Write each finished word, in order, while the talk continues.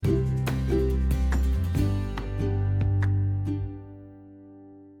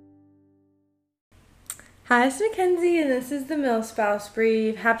Hi, it's Mackenzie, and this is the Milspouse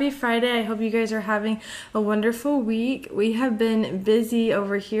Brief. Happy Friday. I hope you guys are having a wonderful week. We have been busy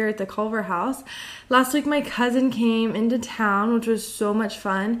over here at the Culver house. Last week, my cousin came into town, which was so much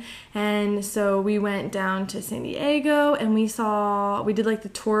fun, and so we went down to San Diego, and we did like the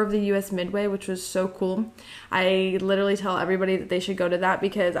tour of the U.S. Midway, which was so cool. I literally tell everybody that they should go to that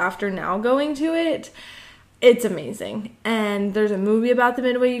because after now going to it, it's amazing. And there's a movie about the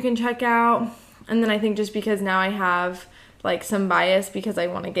Midway you can check out. And then I think just because now I have like some bias because I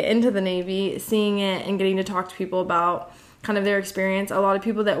want to get into the Navy, seeing it and getting to talk to people about kind of their experience. A lot of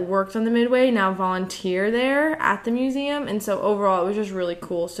people that worked on the Midway now volunteer there at the museum. And so overall, it was just really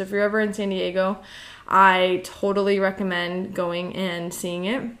cool. So if you're ever in San Diego, I totally recommend going and seeing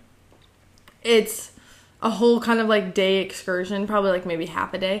it. It's a whole kind of like day excursion, probably like maybe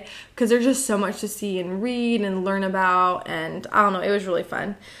half a day, because there's just so much to see and read and learn about. And I don't know, it was really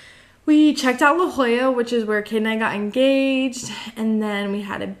fun. We checked out La Jolla, which is where Kate and I got engaged, and then we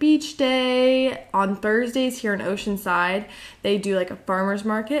had a beach day on Thursdays here in Oceanside. They do like a farmer's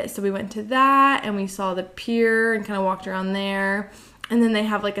market, so we went to that, and we saw the pier and kind of walked around there. And then they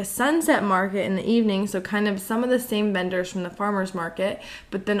have like a sunset market in the evening, so kind of some of the same vendors from the farmer's market,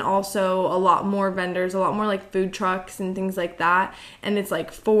 but then also a lot more vendors, a lot more like food trucks and things like that. And it's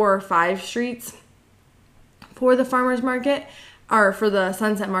like 4 or 5 streets for the farmer's market. Or for the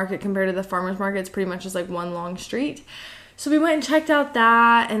sunset market compared to the farmer's market, it's pretty much just like one long street. So we went and checked out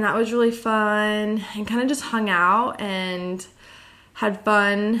that, and that was really fun, and kind of just hung out and had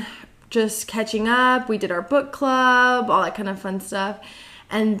fun just catching up. We did our book club, all that kind of fun stuff.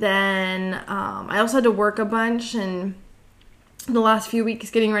 And then I also had to work a bunch, and the last few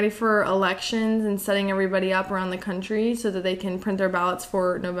weeks getting ready for elections and setting everybody up around the country so that they can print their ballots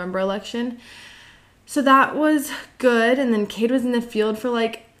for November election. So that was good, and then Kate was in the field for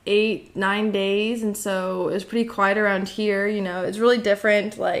like 8-9 days, and so it was pretty quiet around here. You know, it's really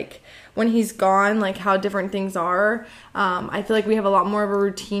different, like, when he's gone, like, how different things are. I feel like we have a lot more of a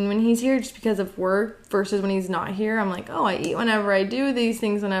routine when he's here just because of work versus when he's not here. I'm like, oh, I eat whenever, I do these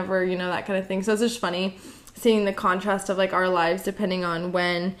things whenever, you know, that kind of thing. So it's just funny seeing the contrast of, like, our lives depending on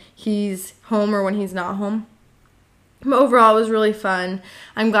when he's home or when he's not home. But overall, it was really fun.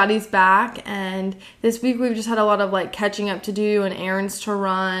 I'm glad he's back, and this week we've just had a lot of like catching up to do and errands to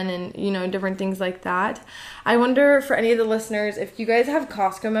run and, you know, different things like that. I wonder for any of the listeners, if you guys have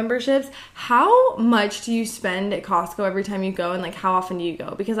Costco memberships, how much do you spend at Costco every time you go, and like how often do you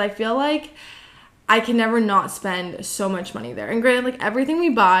go? Because I feel like I can never not spend so much money there. And granted, like everything we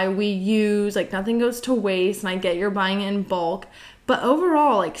buy, we use, like nothing goes to waste, and I get you're buying it in bulk. But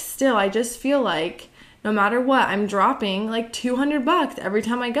overall, like still, I just feel like no matter what, I'm dropping like $200 every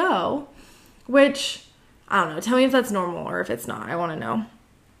time I go, which, I don't know, tell me if that's normal or if it's not. I want to know.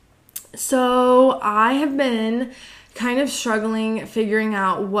 So I have been kind of struggling figuring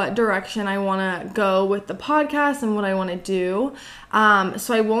out what direction I want to go with the podcast and what I want to do.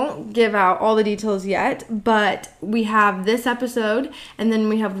 So I won't give out all the details yet, but we have this episode, and then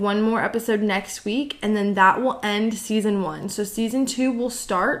we have one more episode next week, and then that will end season 1. So season 2 will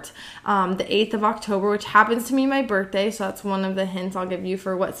start the 8th of October, which happens to be my birthday. So that's one of the hints I'll give you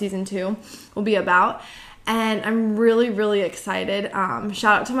for what season 2 will be about. And I'm really, really excited.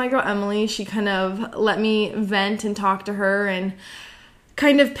 Shout out to my girl Emily. She kind of let me vent and talk to her and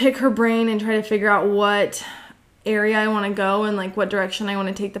kind of pick her brain and try to figure out what area I want to go and like what direction I want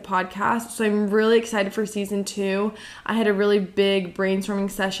to take the podcast. So I'm really excited for season 2. I had a really big brainstorming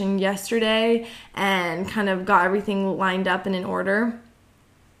session yesterday and kind of got everything lined up and in order.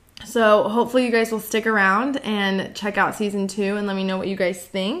 So hopefully you guys will stick around and check out season 2 and let me know what you guys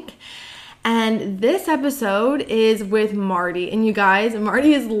think. And this episode is with Marty. And you guys,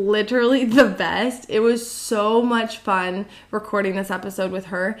 Marty is literally the best. It was so much fun recording this episode with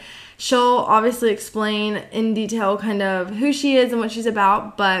her. She'll obviously explain in detail kind of who she is and what she's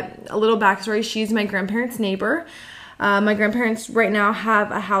about, but a little backstory, she's my grandparents' neighbor. My grandparents right now have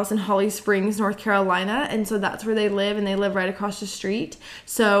a house in Holly Springs, North Carolina, and so that's where they live, and they live right across the street.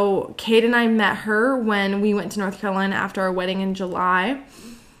 So Kate and I met her when we went to North Carolina after our wedding in July.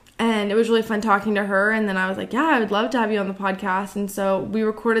 And it was really fun talking to her. And then I was like, yeah, I would love to have you on the podcast. And so we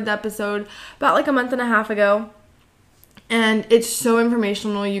recorded the episode about like a month and a half ago. And it's so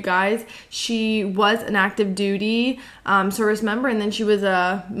informational, you guys. She was an active duty service member, and then she was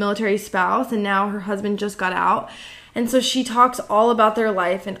a military spouse, and now her husband just got out. And so she talks all about their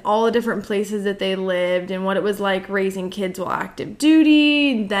life and all the different places that they lived and what it was like raising kids while active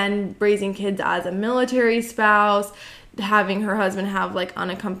duty, then raising kids as a military spouse, having her husband have like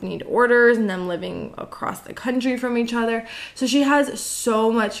unaccompanied orders and them living across the country from each other. So she has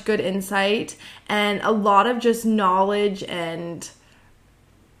so much good insight and a lot of just knowledge, and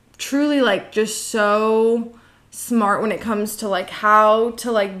truly like just so smart when it comes to like how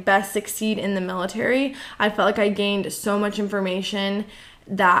to like best succeed in the military. I felt like I gained so much information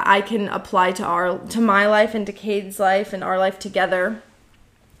that I can apply to my life and to Cade's life and our life together.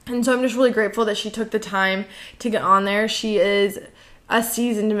 And so I'm just really grateful that she took the time to get on there. She is a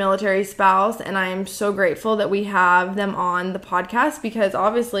seasoned military spouse, and I am so grateful that we have them on the podcast, because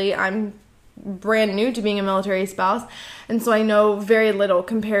obviously I'm brand new to being a military spouse, and so I know very little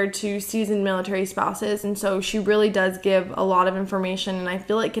compared to seasoned military spouses. And so she really does give a lot of information, and I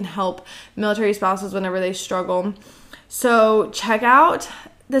feel it can help military spouses whenever they struggle. So check out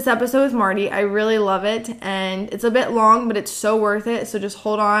this episode with Marty. I really love it, and it's a bit long, but it's so worth it. So just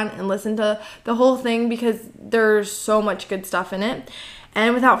hold on and listen to the whole thing, because there's so much good stuff in it.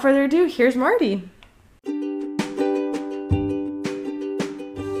 And without further ado, here's Marty.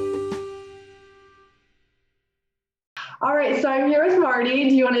 All right, so I'm here with Marty.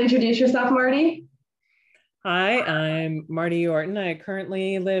 Do you want to introduce yourself, Marty? Hi, I'm Marty Yorton. I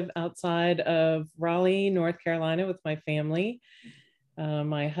currently live outside of Raleigh, North Carolina with my family.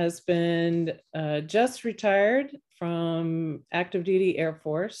 My husband just retired from active duty Air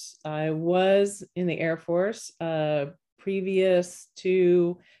Force. I was in the Air Force previous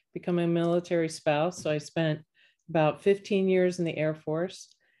to becoming a military spouse. So I spent about 15 years in the Air Force.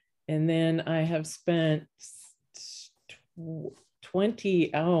 And then I have spent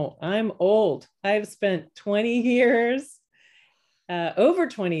I'm old. I've spent 20 years, over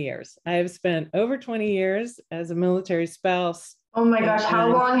 20 years. I have spent over 20 years as a military spouse. Oh my gosh. How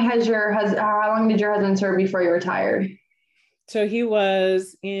long did your husband serve before you retired? So he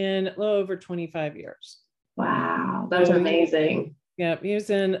was in a little over 25 years. Wow. That's amazing. Yeah. He was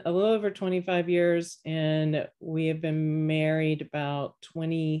in a little over 25 years, and we have been married about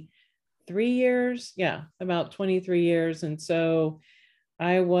 23 years. Yeah, about 23 years. And so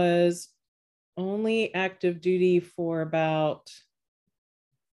I was only active duty for about,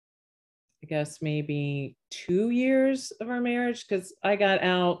 I guess, maybe 2 years of our marriage, because I got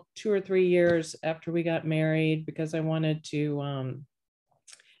out 2 or 3 years after we got married, because I wanted to,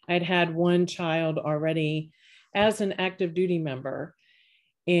 I'd had one child already as an active duty member.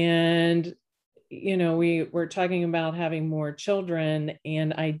 And, you know, we were talking about having more children,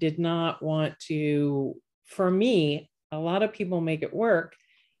 and I did not want to, for me, a lot of people make it work,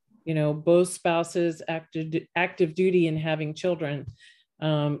 you know, both spouses active duty and having children.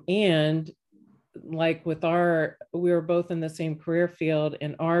 And like we were both in the same career field,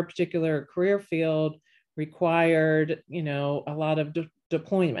 and our particular career field required, you know, a lot of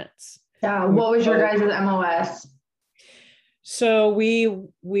deployments. Yeah. What was your guys' MOS? So we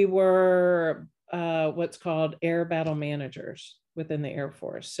were what's called air battle managers within the Air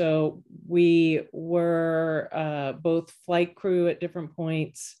Force. So we were both flight crew at different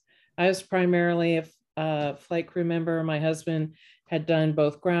points. I was primarily a flight crew member. My husband had done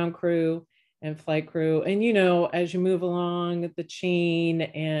both ground crew and flight crew. And, you know, as you move along the chain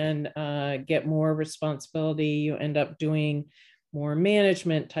and get more responsibility, you end up doing more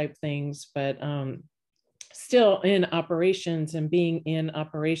management type things, but still in operations, and being in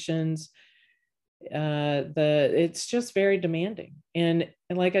operations, it's just very demanding. And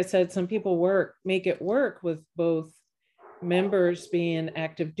like I said, some people make it work with both members being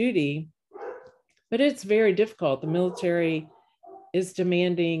active duty, but it's very difficult. The military is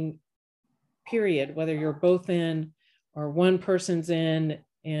demanding, period, whether you're both in or one person's in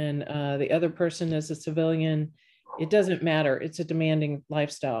and the other person is a civilian. It doesn't matter. It's a demanding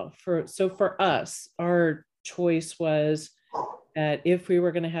lifestyle. So for us, our choice was that if we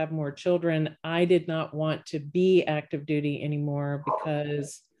were going to have more children, I did not want to be active duty anymore,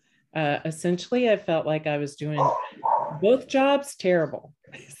 because essentially I felt like I was doing both jobs terrible.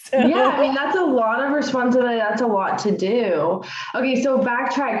 So, yeah, I mean, that's a lot of responsibility. That's a lot to do. Okay, so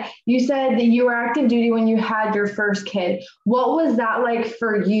backtrack. You said that you were active duty when you had your first kid. What was that like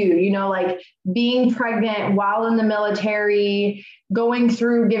for you? You know, like being pregnant while in the military, going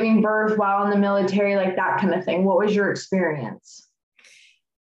through giving birth while in the military, like that kind of thing. What was your experience?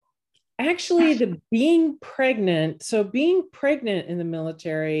 Actually, being pregnant in the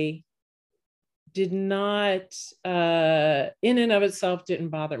military did not, in and of itself, didn't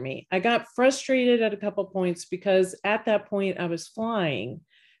bother me. I got frustrated at a couple points, because at that point I was flying,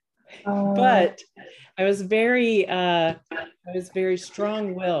 but I was very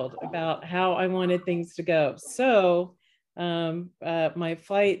strong-willed about how I wanted things to go. So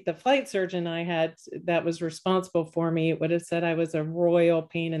The flight surgeon I had that was responsible for me would have said I was a royal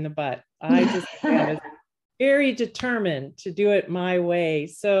pain in the butt. I was very determined to do it my way.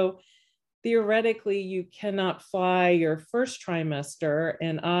 So theoretically, you cannot fly your first trimester.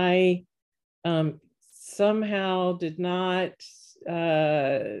 And I somehow did not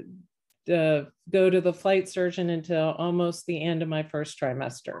go to the flight surgeon until almost the end of my first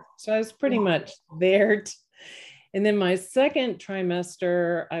trimester. So I was pretty much there. And then my second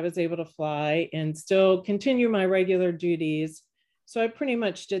trimester, I was able to fly and still continue my regular duties. So I pretty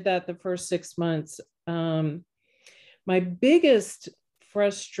much did that the first 6 months. My biggest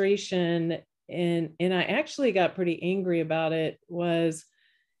frustration, and I actually got pretty angry about it, was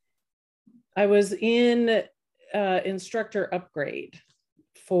I was in instructor upgrade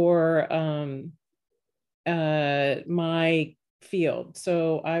for my field.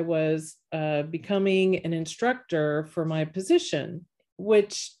 So I was becoming an instructor for my position,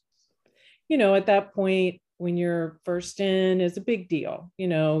 which, at that point, when you're first in, is a big deal. You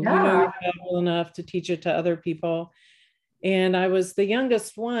know you're well enough to teach it to other people. And I was the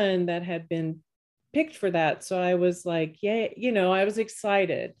youngest one that had been picked for that. So I was like, yeah, I was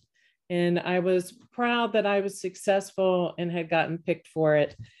excited. And I was proud that I was successful and had gotten picked for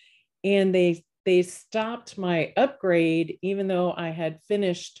it. And they stopped my upgrade, even though I had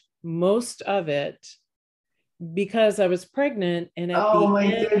finished most of it, because I was pregnant. And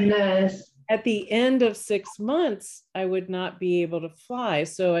at the end of 6 months, I would not be able to fly.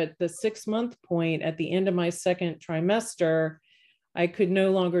 So at the 6-month point, at the end of my second trimester, I could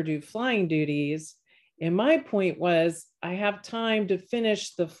no longer do flying duties. And my point was, I have time to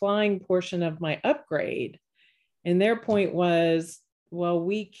finish the flying portion of my upgrade. And their point was, well,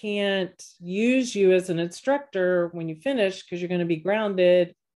 we can't use you as an instructor when you finish because you're going to be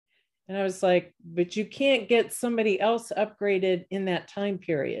grounded. And I was like, but you can't get somebody else upgraded in that time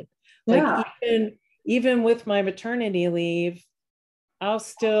period. Like even with my maternity leave, I'll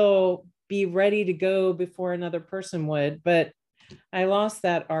still be ready to go before another person would. But I lost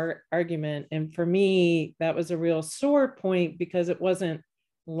that argument. And for me, that was a real sore point because it wasn't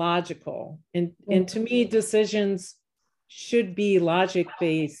logical. And to me, decisions should be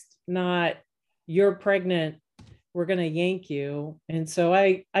logic-based, not you're pregnant, we're going to yank you. And so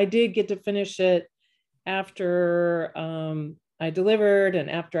I did get to finish it after I delivered, and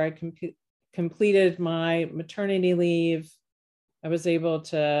after I completed my maternity leave, I was able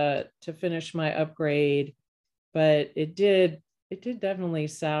to finish my upgrade. But it did definitely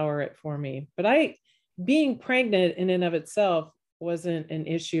sour it for me. But being pregnant in and of itself wasn't an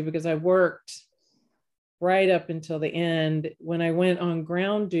issue because I worked right up until the end. When I went on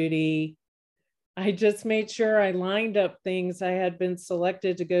ground duty, I just made sure I lined up things. I had been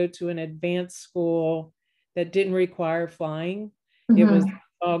selected to go to an advanced school that didn't require flying. It was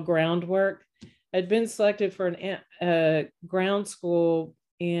all groundwork. I'd been selected for a ground school.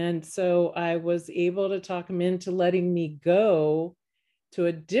 And so I was able to talk them into letting me go to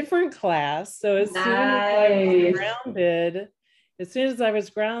a different class. So as soon as I was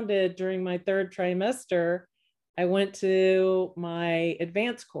grounded during my third trimester, I went to my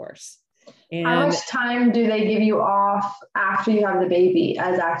advanced course. And how much time do they give you off after you have the baby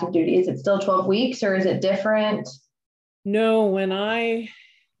as active duty? Is it still 12 weeks or is it different? No, when I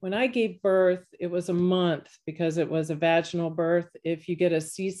gave birth, it was a month because it was a vaginal birth. If you get a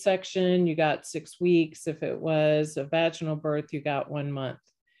C-section, you got 6 weeks. If it was a vaginal birth, you got 1 month.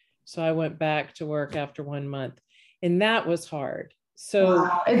 So I went back to work after 1 month, and that was hard. So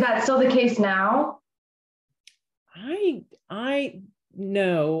Is that still the case now? I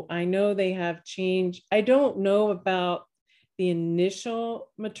know they have changed. I don't know about the initial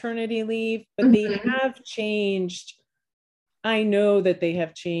maternity leave, but they have changed. I know that they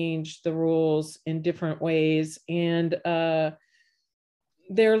have changed the rules in different ways, and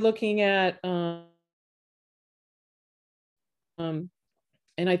they're looking at, and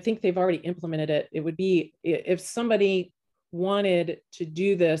I think they've already implemented it. It would be, if somebody wanted to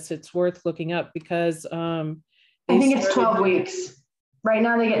do this, it's worth looking up because I think it's 12 weeks. Right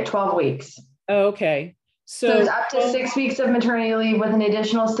now they get 12 weeks. Oh, okay. So it's up to 6 weeks of maternity leave with an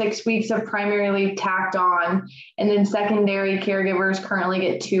additional 6 weeks of primary leave tacked on. And then secondary caregivers currently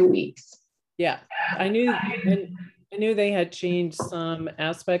get 2 weeks. Yeah, I knew they had changed some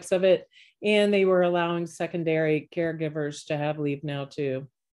aspects of it, and they were allowing secondary caregivers to have leave now too,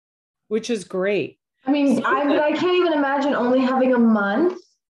 which is great. I mean, I can't even imagine only having a month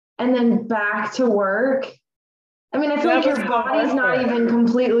and then back to work. I mean, I feel like your body's not even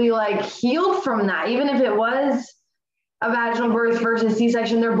completely like healed from that. Even if it was a vaginal birth versus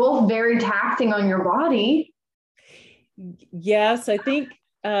C-section, they're both very taxing on your body. Yes, I think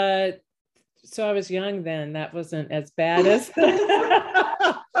so. I was young then. That wasn't as bad as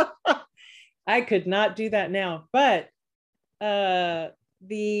I could not do that now. But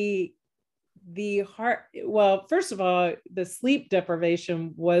the heart, well, first of all, the sleep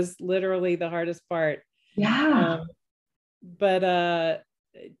deprivation was literally the hardest part. Yeah. But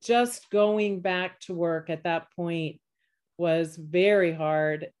just going back to work at that point was very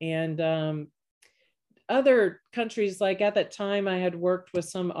hard. And other countries, like at that time, I had worked with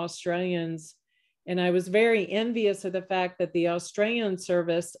some Australians, and I was very envious of the fact that the Australian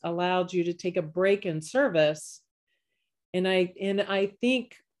service allowed you to take a break in service. And I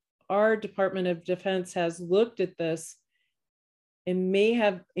think our Department of Defense has looked at this and may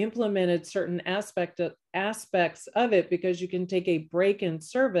have implemented certain aspects of it, because you can take a break in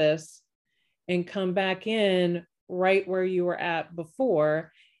service and come back in right where you were at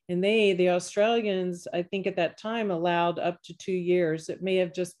before. And the Australians, I think at that time, allowed up to 2 years. It may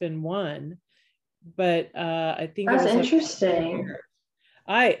have just been one, but I think That's it was interesting.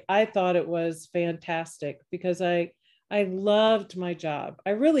 I thought it was fantastic, because I loved my job.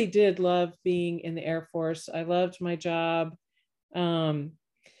 I really did love being in the Air Force. I loved my job.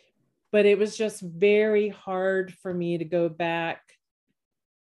 But it was just very hard for me to go back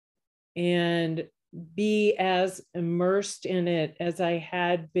and be as immersed in it as I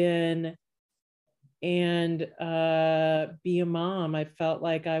had been, and be a mom. I felt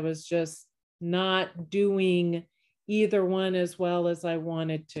like I was just not doing either one as well as I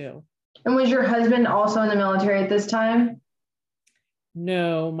wanted to. And was your husband also in the military at this time?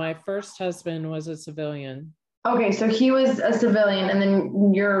 No, my first husband was a civilian. Okay, so he was a civilian, and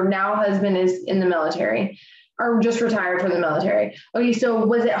then your now husband is in the military, or just retired from the military. Okay, so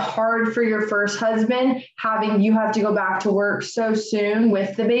was it hard for your first husband having you have to go back to work so soon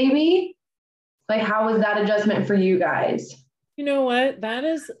with the baby? Like, how was that adjustment for you guys? You know what? That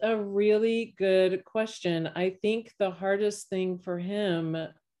is a really good question. I think the hardest thing for him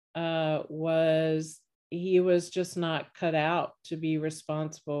was he was just not cut out to be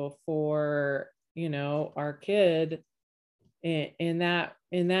responsible for, our kid. And that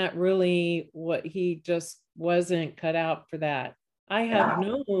really, what he just wasn't cut out for that. I have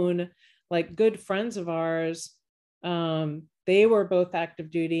known like good friends of ours, they were both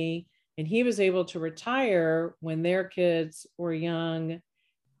active duty, and he was able to retire when their kids were young.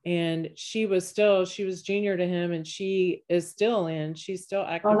 And she was junior to him, and she's still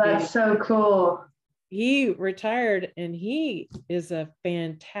active Oh, duty. that's so cool. He retired, and he is a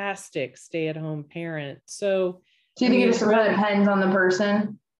fantastic stay-at-home parent. So Do you think it just really depends on the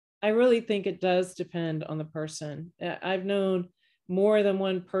person? I really think it does depend on the person. I've known more than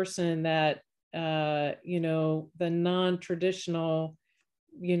one person that, the non-traditional,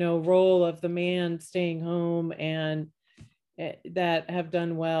 role of the man staying home, and that have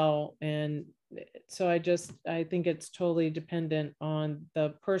done well. And so I think it's totally dependent on the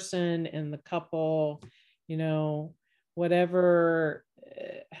person and the couple, whatever,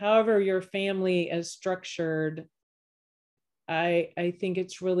 however your family is structured. I think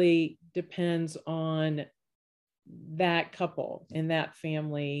it's really depends on that couple and that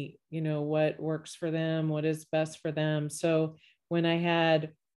family, what works for them, what is best for them. So when I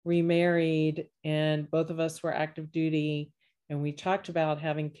had remarried and both of us were active duty and we talked about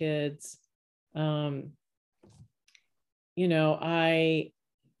having kids, I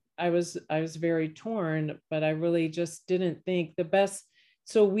was very torn, but I really just didn't think the best.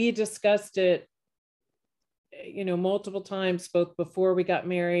 So we discussed it, multiple times, both before we got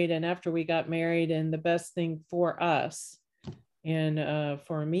married and after we got married. And the best thing for us and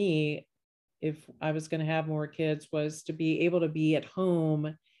for me, if I was going to have more kids, was to be able to be at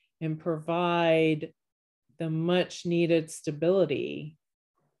home and provide the much needed stability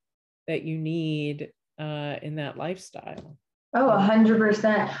that you need in that lifestyle. Oh, 100%.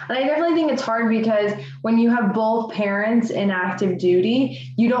 And I definitely think it's hard because when you have both parents in active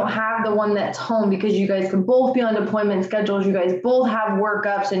duty, you don't have the one that's home because you guys can both be on deployment schedules. You guys both have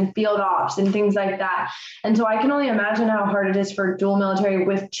workups and field ops and things like that. And so I can only imagine how hard it is for dual military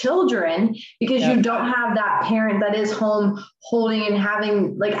with children because you don't have that parent that is home holding and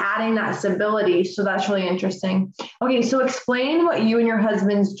having, like, adding that stability. So that's really interesting. Okay, so explain what you and your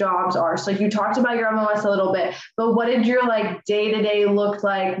husband's jobs are. So you talked about your MOS a little bit, but what did your day-to-day look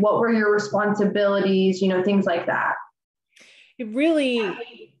like? What were your responsibilities, things like that? It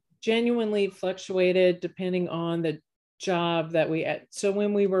really genuinely fluctuated depending on the job that we had. So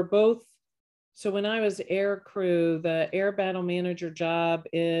when I was air crew, the air battle manager job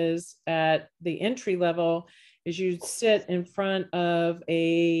is at the entry level, is you sit in front of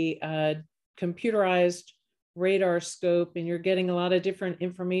a computerized radar scope, and you're getting a lot of different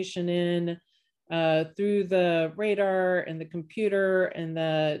information in through the radar and the computer and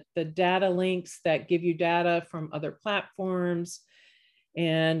the data links that give you data from other platforms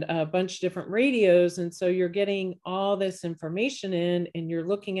and a bunch of different radios. And so you're getting all this information in, and you're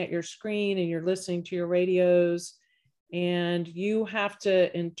looking at your screen and you're listening to your radios, and you have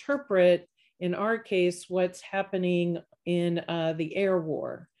to interpret, in our case, what's happening in the air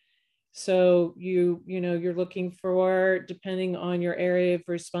war. So you're looking for, depending on your area of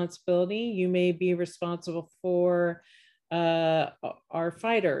responsibility, you may be responsible for our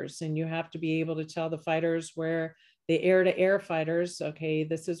fighters, and you have to be able to tell the fighters where the air-to-air fighters, okay,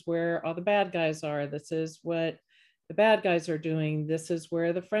 this is where all the bad guys are. This is what the bad guys are doing. This is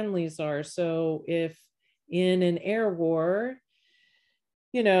where the friendlies are. So if in an air war,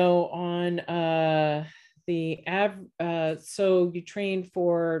 on so you train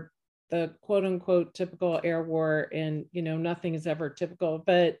for the quote unquote typical air war, and nothing is ever typical,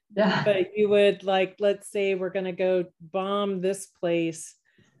 but you would, like, let's say we're going to go bomb this place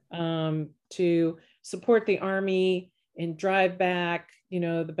to support the army and drive back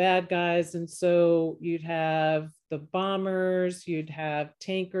the bad guys. And so you'd have the bombers, you'd have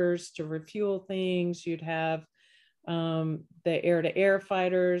tankers to refuel things, you'd have the air-to-air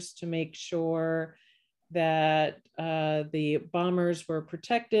fighters to make sure that the bombers were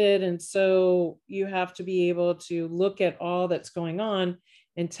protected. And so you have to be able to look at all that's going on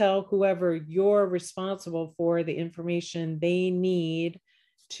and tell whoever you're responsible for the information they need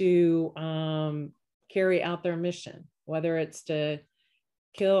to carry out their mission, whether it's to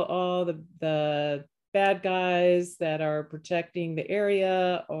kill all the bad guys that are protecting the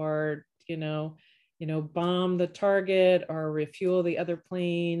area, or bomb the target, or refuel the other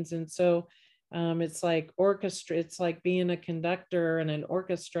planes. And so it's like orchestra. It's like being a conductor in an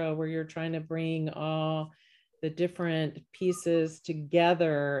orchestra, where you're trying to bring all the different pieces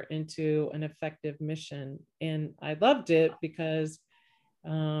together into an effective mission. And I loved it because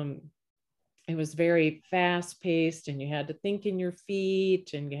it was very fast paced, and you had to think in your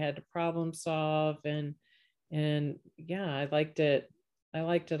feet, and you had to problem solve. And yeah, I liked it. I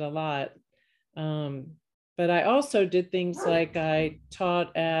liked it a lot. But I also did things like I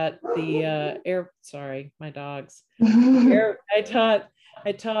taught at the my dogs. I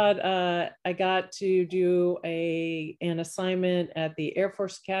got to do an assignment at the Air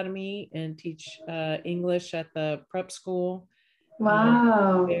Force Academy and teach English at the prep school.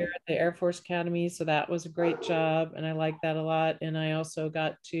 Wow. There at the Air Force Academy. So that was a great job, and I liked that a lot. And I also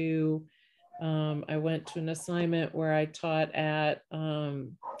got to, I went to an assignment where I taught at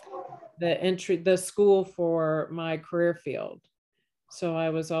the school for my career field. So I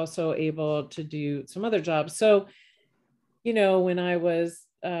was also able to do some other jobs. So, when I was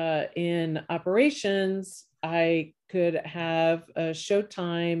in operations, I could have a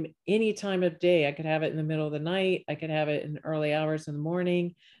showtime any time of day. I could have it in the middle of the night. I could have it in early hours in the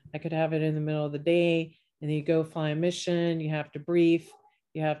morning. I could have it in the middle of the day. And then you go fly a mission. You have to brief.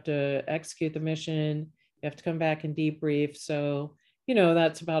 You have to execute the mission. You have to come back and debrief. So,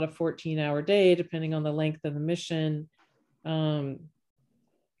 that's about a 14-hour day, depending on the length of the mission.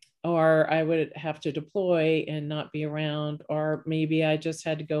 Or I would have to deploy and not be around, or maybe I just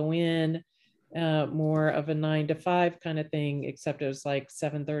had to go in more of a 9 to 5 kind of thing, except it was like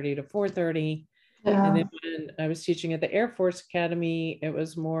 7:30 to 4:30. Yeah. And then when I was teaching at the Air Force Academy, it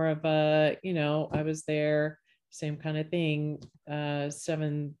was more of a, I was there, same kind of thing,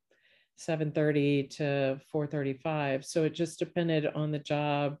 7:30 to 4:35. So it just depended on the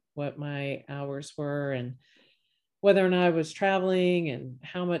job, what my hours were, and whether or not I was traveling, and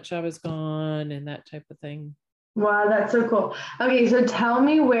how much I was gone, and that type of thing. Wow, that's so cool. Okay, so tell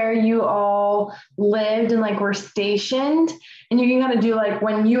me where you all lived and like were stationed, and you can kind of do like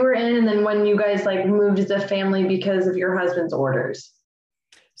when you were in, and then when you guys like moved as a family because of your husband's orders.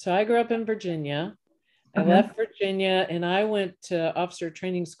 So I grew up in Virginia. I Okay. left Virginia and I went to officer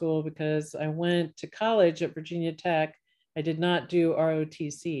training school because I went to college at Virginia Tech. I did not do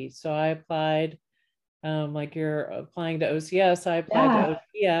ROTC. So I applied, like you're applying to OCS. I applied to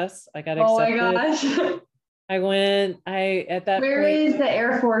OCS. I got accepted. Oh my gosh. At that Where point, is the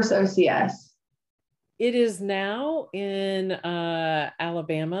Air Force OCS? it is now in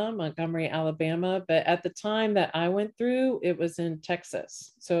Alabama, Montgomery, Alabama. But at the time that I went through, it was in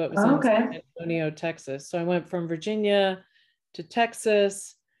Texas. So it was in San Antonio, Texas. So I went from Virginia to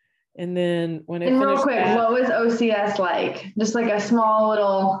Texas. And then when I finished real quick, what was OCS like? Just like a small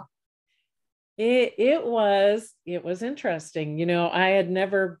little... It was interesting. I had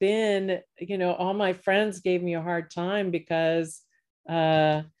never been, all my friends gave me a hard time because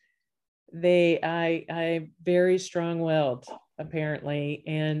I very strong-willed apparently.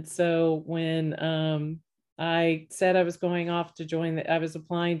 And so when I said I was going off to I was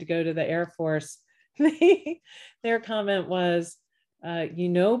applying to go to the Air Force, their comment was,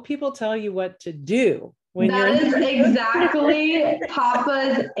 people tell you what to do when that is exactly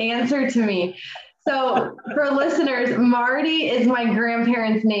Papa's answer to me. So for listeners, Marty is my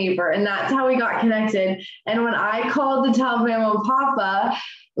grandparents' neighbor, and that's how we got connected. And when I called to tell Mama and Papa,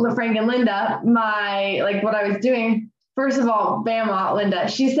 Frank and Linda, what I was doing, first of all, Bama, Linda,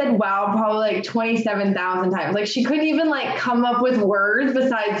 she said wow probably like 27,000 times. Like she couldn't even like come up with words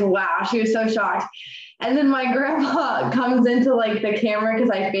besides wow. She was so shocked. And then my grandpa comes into like the camera because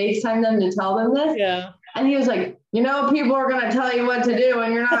I FaceTime them to tell them this. Yeah. And he was like, people are going to tell you what to do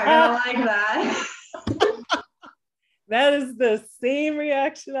and you're not going to like that. That is the same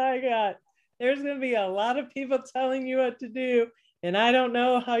reaction I got. There's going to be a lot of people telling you what to do, and I don't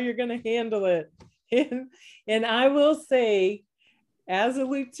know how you're going to handle it. And I will say, as a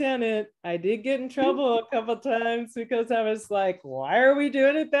lieutenant, I did get in trouble a couple of times because I was like, why are we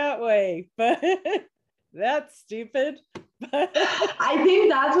doing it that way? But that's stupid. I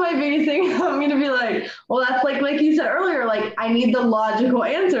think that's my biggest thing. I'm going to be like, well, that's like you said earlier, like I need the logical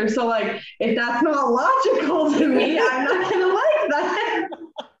answer. So like, if that's not logical to me, I'm not going to like that.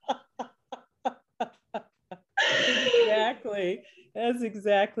 Exactly. That's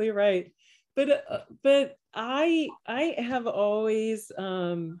exactly right. But I have always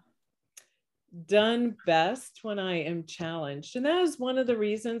done best when I am challenged. And that is one of the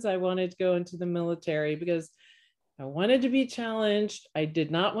reasons I wanted to go into the military, because I wanted to be challenged. I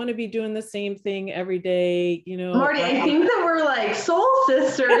did not want to be doing the same thing every day. Marty, I think that we're like soul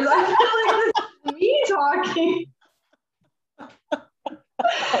sisters. I feel like this is me talking.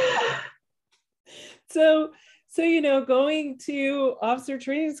 So, going to officer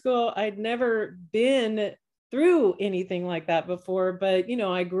training school, I'd never been through anything like that before, but,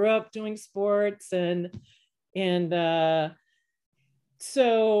 I grew up doing sports and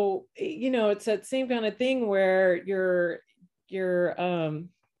so, it's that same kind of thing where you're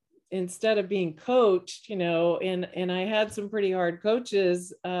instead of being coached, and I had some pretty hard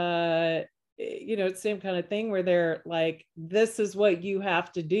coaches, it's the same kind of thing where they're like, this is what you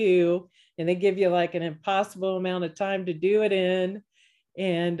have to do. And they give you like an impossible amount of time to do it in,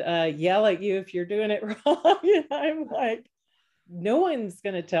 and yell at you if you're doing it wrong. And I'm like, no one's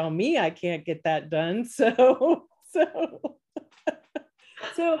going to tell me I can't get that done. So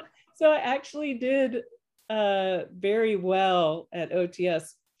I actually did very well at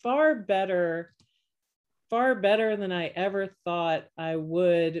OTS, far better than I ever thought I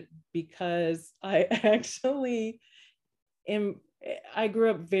would, because I actually I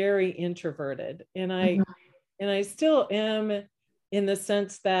grew up very introverted, and I still am, in the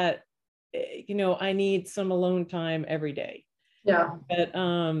sense that, I need some alone time every day. Yeah.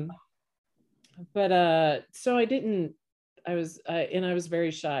 But so I was very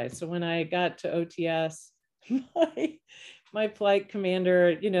shy. So when I got to OTS, my flight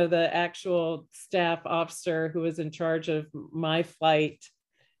commander, the actual staff officer who was in charge of my flight,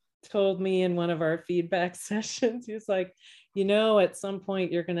 told me in one of our feedback sessions, he was like, at some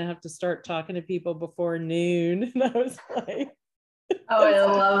point you're going to have to start talking to people before noon. And I was like, oh, I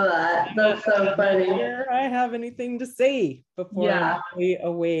love that. That's so funny. Sure, I have anything to say before I'm fully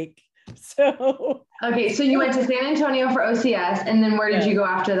awake. So okay, so you went to San Antonio for OCS, and then where did you go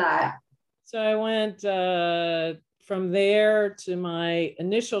after that? So I went from there to my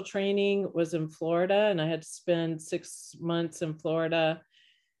initial training was in Florida, and I had to spend 6 months in Florida.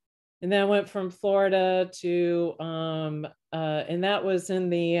 And then I went from Florida to, and that was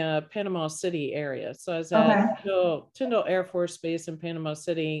in the Panama City area. So I was at Tyndall Air Force Base in Panama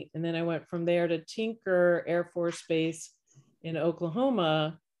City. And then I went from there to Tinker Air Force Base in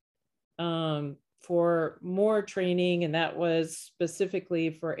Oklahoma for more training. And that was specifically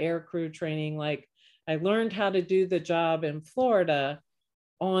for air crew training. Like I learned how to do the job in Florida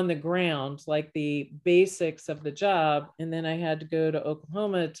on the ground, like the basics of the job. And then I had to go to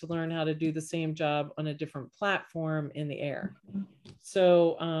Oklahoma to learn how to do the same job on a different platform in the air.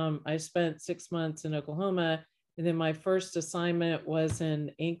 So I spent 6 months in Oklahoma. And then my first assignment was in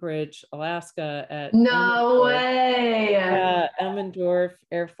Anchorage, Alaska at Elmendorf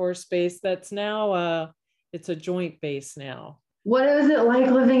Air Force Base. That's now, it's a joint base now. What was it like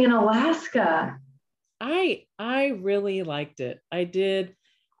living in Alaska? I really liked it. I did.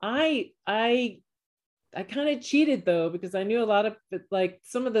 I kind of cheated though, because I knew a lot of, like,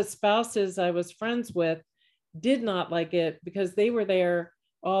 some of the spouses I was friends with did not like it because they were there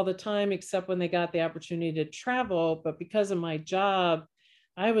all the time, except when they got the opportunity to travel. But because of my job,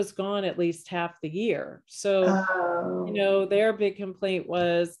 I was gone at least half the year. So, Oh. their big complaint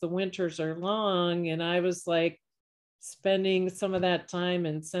was the winters are long. And I was like spending some of that time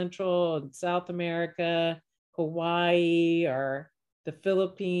in Central and South America, Hawaii, or the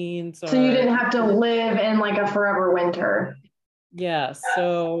Philippines, So you or didn't have to live in like a forever winter. yeah.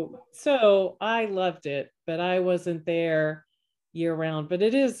 So I loved it, but I wasn't there year round. But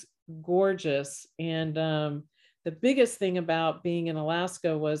it is gorgeous. And the biggest thing about being in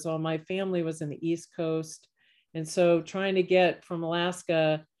Alaska was all my family was in the East Coast. And so trying to get from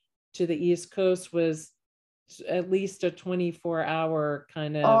Alaska to the East Coast was at least a 24-hour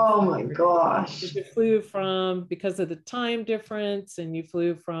kind of. Oh my gosh. You flew from, because of the time difference, and you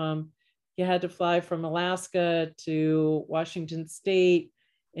had to fly from Alaska to Washington State,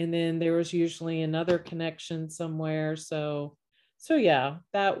 and then there was usually another connection somewhere. So yeah,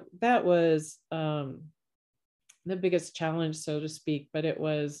 that was the biggest challenge, so to speak. But it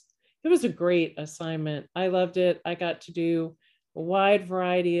was a great assignment. I loved it. I got to do a wide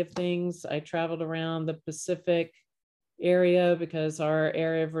variety of things. I traveled around the Pacific area because our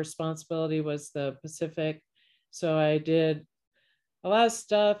area of responsibility was the Pacific. So I did a lot of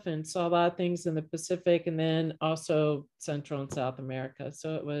stuff and saw a lot of things in the Pacific, and then also Central and South America.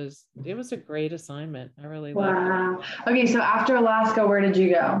 So it was a great assignment. I really loved it. Wow. Okay, so after Alaska, where did you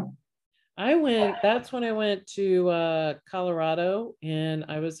go? That's when I went to Colorado, and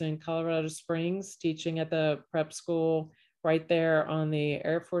I was in Colorado Springs teaching at the prep school right there on the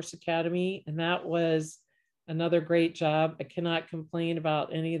Air Force Academy. And that was another great job. I cannot complain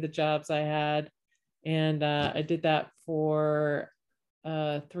about any of the jobs I had. And I did that for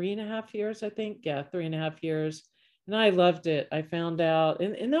 3.5 years, I think. Yeah, 3.5 years. And I loved it. I found out,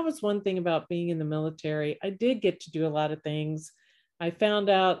 and that was one thing about being in the military. I did get to do a lot of things. I found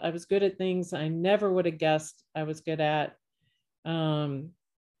out I was good at things I never would have guessed I was good at.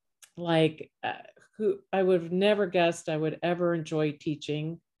 Like who I would have never guessed I would ever enjoy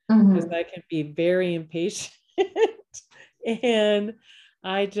teaching, because I can be very impatient. And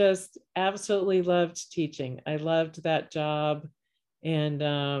I just absolutely loved teaching. I loved that job. And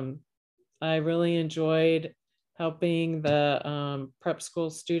I really enjoyed helping the prep school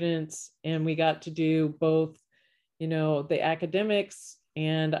students. And we got to do both, the academics,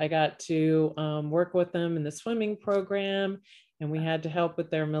 and I got to work with them in the swimming program. And we had to help with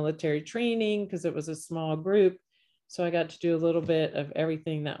their military training because it was a small group. So I got to do a little bit of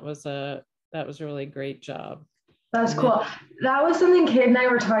everything. That was a really great job. That's cool. That was something Kate and I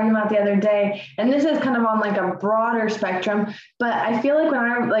were talking about the other day. And this is kind of on like a broader spectrum, but I feel like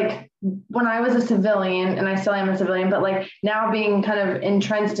when I was a civilian, and I still am a civilian, but like now being kind of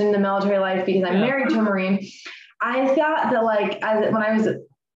entrenched in the military life because I'm married to a Marine, I thought that when I was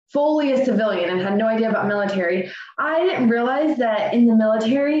fully a civilian and had no idea about military, I didn't realize that in the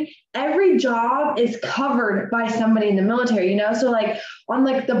military, every job is covered by somebody in the military, So like on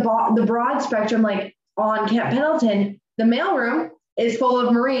like the broad spectrum, like on Camp Pendleton, the mailroom is full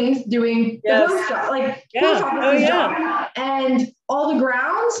of Marines doing the post office job. And all the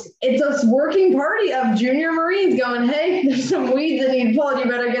grounds, it's a working party of junior Marines going, hey, there's some weeds that need pulled. You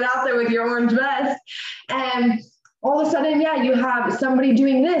better get out there with your orange vest. And all of a sudden, you have somebody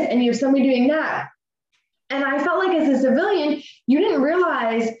doing this and you have somebody doing that. And I felt like as a civilian, you didn't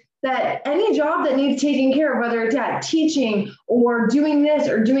realize that any job that needs taking care of, whether it's teaching or doing this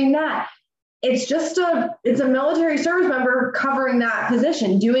or doing that, it's a military service member covering that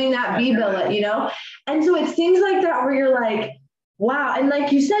position, doing that B-billet, And so it's things like that where you're like, wow. And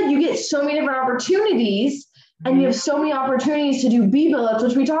like you said, you get so many different opportunities. And you have so many opportunities to do B-billets,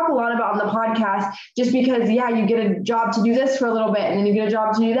 which we talk a lot about on the podcast, just because, you get a job to do this for a little bit, and then you get a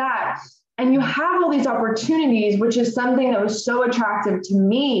job to do that. And you have all these opportunities, which is something that was so attractive to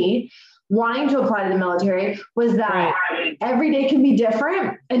me wanting to apply to the military, was that every day can be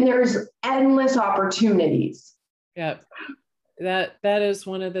different and there's endless opportunities. Yep. That is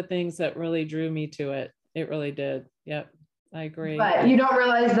one of the things that really drew me to it. It really did. Yep. I agree. But you don't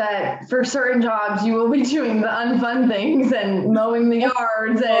realize that for certain jobs, you will be doing the unfun things and mowing the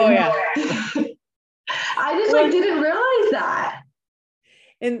yards. And I just didn't realize that.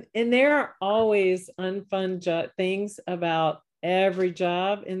 And there are always unfun things about every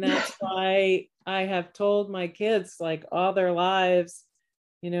job. And that's why I have told my kids like all their lives,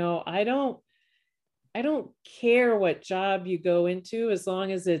 I don't care what job you go into as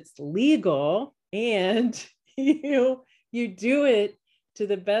long as it's legal and you do it to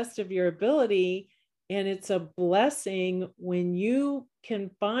the best of your ability. And it's a blessing when you can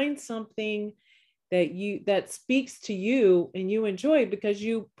find something that speaks to you and you enjoy, because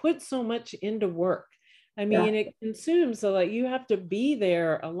you put so much into work. I mean, it consumes, so like you have to be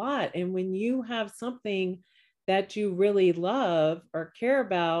there a lot. And when you have something that you really love or care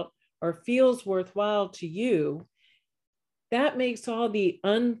about or feels worthwhile to you, that makes all the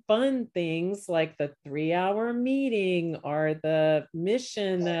unfun things like the 3-hour meeting or the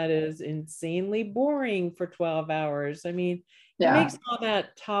mission that is insanely boring for 12 hours. I mean, it makes all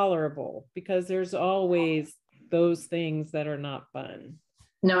that tolerable because there's always those things that are not fun.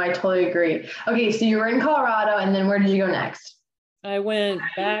 No, I totally agree. Okay, so you were in Colorado, and then where did you go next? I went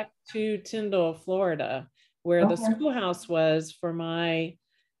back to Tyndall, Florida, where the schoolhouse was for my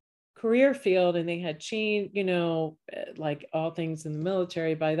career field, and they had changed, you know, like all things in the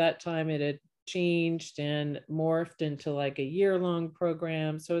military. By that time, it had changed and morphed into like a year-long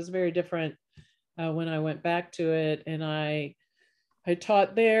program. So it was very different when I went back to it. And I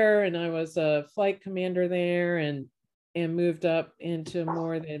taught there, and I was a flight commander there, and moved up into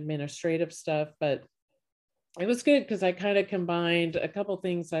more of the administrative stuff. But it was good because I kind of combined a couple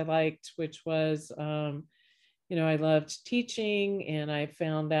things I liked, which was, you know, I loved teaching, and I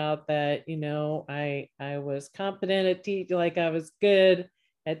found out that, you know, I was competent at teaching, like I was good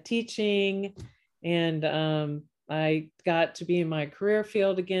at teaching, and I got to be in my career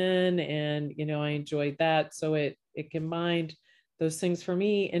field again, and, you know, I enjoyed that. So it combined those things for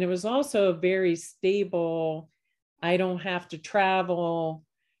me. And it was also very stable. I don't have to travel,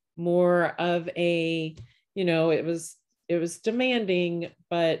 more of a, you know, it was demanding,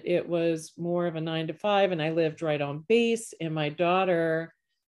 but it was more of a 9 to 5. And I lived right on base. And my daughter,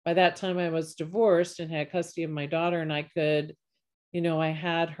 by that time I was divorced and had custody of my daughter, and I could, you know, I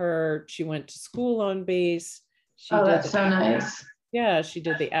had her, she went to school on base. That's so nice. Yeah, she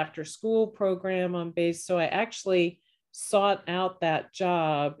did the after school program on base. So I actually sought out that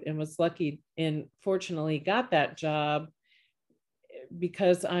job and was lucky and fortunately got that job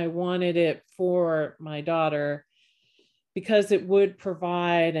because I wanted it for my daughter, because it would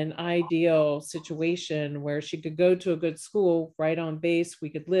provide an ideal situation where she could go to a good school right on base. We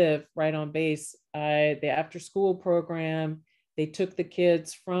could live right on base. The after school program, they took the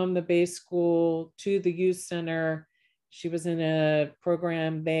kids from the base school to the youth center. She was in a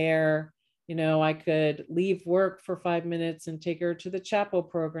program there. You know, I could leave work for 5 minutes and take her to the chapel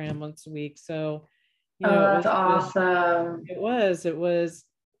program once a week. So, you know, that's awesome. It was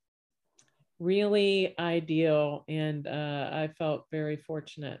really ideal, and I felt very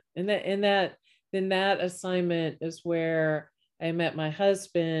fortunate. And that assignment is where I met my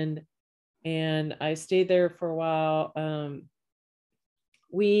husband, and I stayed there for a while.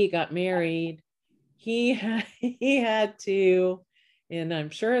 We got married. He had to. And I'm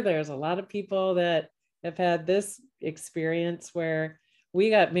sure there's a lot of people that have had this experience where we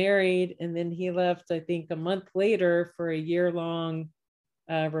got married and then he left, I think, a month later for a year-long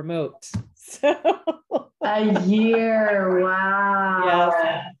remote. So a year, wow.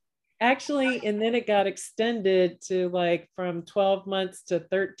 Yes. Actually, and then it got extended to like from 12 months to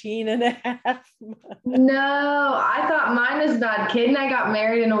 13 and a half months. No, I thought mine was that kid, and I got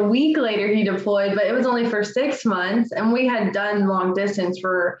married, and a week later he deployed, but it was only for 6 months, and we had done long distance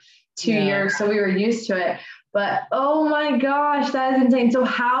for 2 years, so we were used to it. But oh my gosh, that is insane. So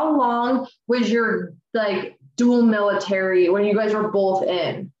how long was your like dual military when you guys were both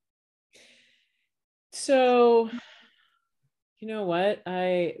in? So, you know what?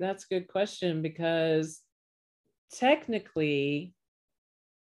 That's a good question, because technically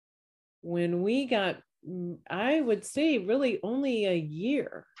when we got, I would say really only a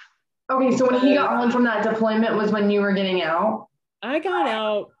year. Okay, so when he got home from that deployment was when you were getting out? I got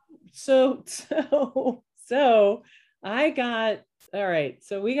out. So I got, all right.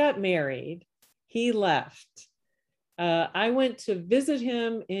 So we got married. He left. I went to visit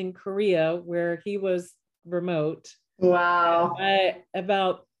him in Korea where he was remote. Wow.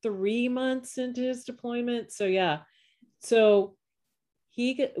 About 3 months into his deployment. So yeah. So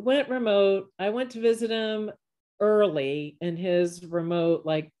he went remote. I went to visit him early in his remote,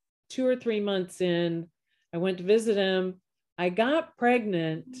 like 2 or 3 months in. I went to visit him. I got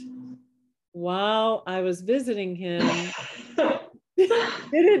pregnant while I was visiting him.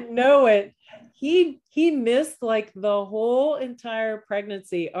 Didn't know it. He missed like the whole entire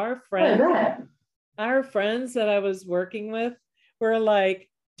pregnancy. Our friends that I was working with were like,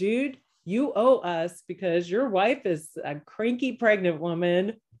 dude, you owe us because your wife is a cranky pregnant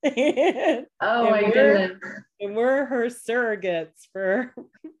woman. Oh my goodness. And we're her surrogates for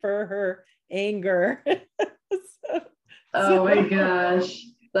her anger. Oh my gosh.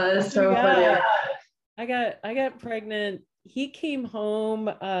 That is so funny. I got pregnant. He came home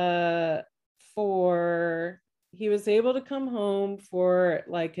he was able to come home for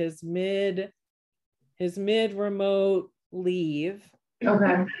like his his mid-remote leave.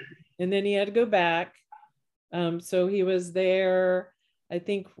 Okay. And then he had to go back. So he was there, I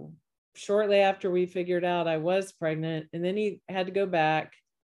think, shortly after we figured out I was pregnant. And then he had to go back,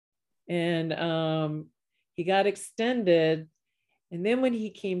 and he got extended. And then when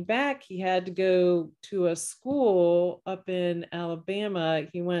he came back, he had to go to a school up in Alabama.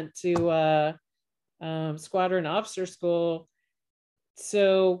 He went to Squadron Officer School.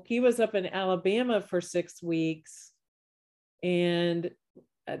 So he was up in Alabama for 6 weeks. And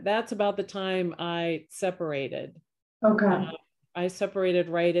that's about the time I separated. Okay. I separated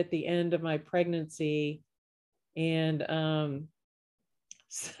right at the end of my pregnancy. And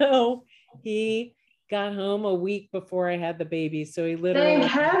so he got home a week before I had the baby. So he Thank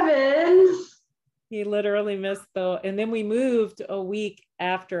heavens. missed and then we moved a week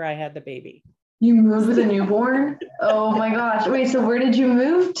after I had the baby. You moved with a newborn? Oh my gosh. Wait, so where did you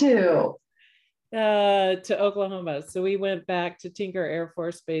move to? To Oklahoma. So we went back to Tinker Air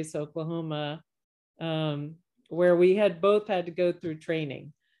Force Base, Oklahoma, where we had both had to go through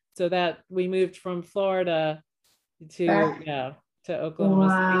training. So that we moved from Florida to Oklahoma.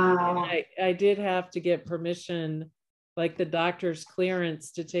 Wow. City. I did have to get permission, like the doctor's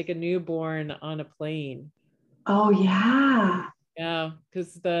clearance, to take a newborn on a plane. Oh yeah. Yeah,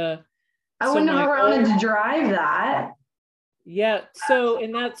 because I wouldn't have ever wanted to drive that. Yeah. So,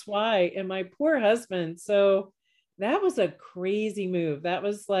 and that's why, and my poor husband. So that was a crazy move. That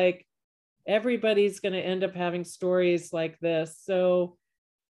was like, everybody's going to end up having stories like this. So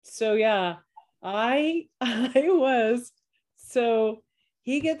yeah, I was, so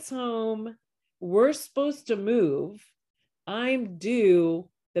he gets home, we're supposed to move. I'm due,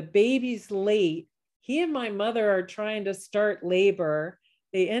 the baby's late. He and my mother are trying to start labor.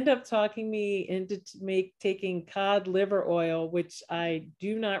 They end up talking me into taking cod liver oil, which I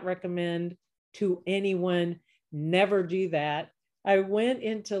do not recommend to anyone. Never do that. I went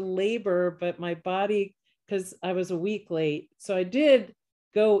into labor, but my body, because I was a week late, so I did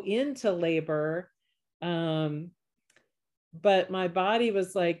go into labor. But my body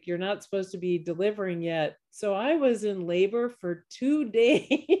was like, you're not supposed to be delivering yet. So I was in labor for 2 days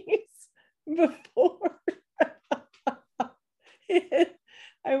before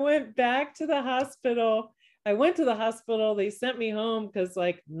I went back to the hospital. I went to the hospital. They sent me home because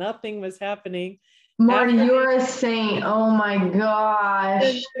like nothing was happening. Marty, you're a saint. Oh my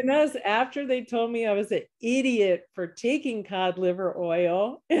gosh. And that was after they told me I was an idiot for taking cod liver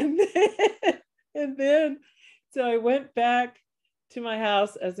oil. And then so I went back to my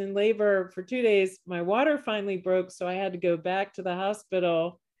house as in labor for 2 days. My water finally broke, so I had to go back to the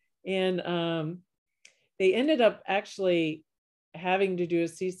hospital. And they ended up actually having to do a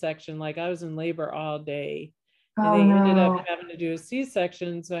C-section. Like I was in labor all day. And they ended up having to do a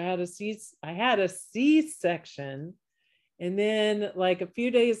C-section. So I had a C-section. And then like a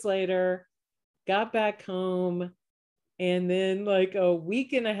few days later, got back home. And then like a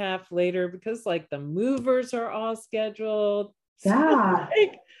week and a half later, because like the movers are all scheduled. Yeah. So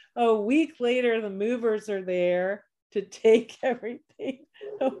like a week later, the movers are there to take everything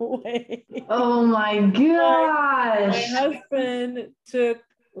away. Oh my gosh. My husband took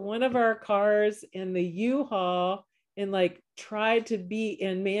one of our cars in the U-Haul and like tried to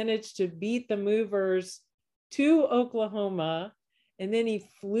managed to beat the movers to Oklahoma. And then he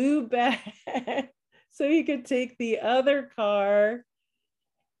flew back so he could take the other car.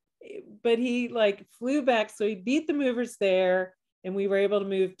 But he like flew back. So he beat the movers there and we were able to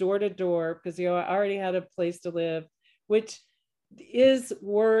move door to door because I already had a place to live, which is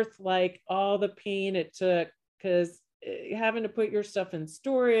worth like all the pain it took, because having to put your stuff in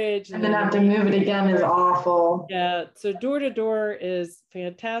storage and then have to move it again is awful. Yeah. So door to door is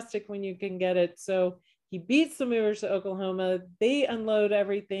fantastic when you can get it. So he beats the movers to Oklahoma. They unload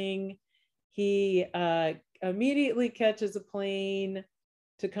everything. He immediately catches a plane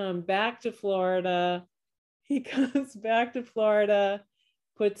to come back to Florida. He comes back to Florida,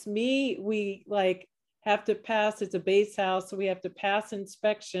 we like have to pass, it's a base house, so we have to pass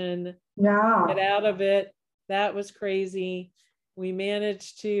inspection, get out of it. That was crazy. We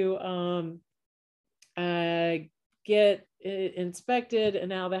managed to get it inspected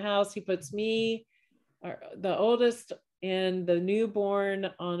and out of the house. He puts me, the oldest, and the newborn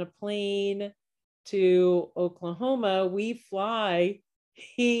on a plane to Oklahoma. We fly.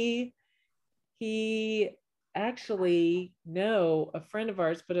 He actually, no, a friend of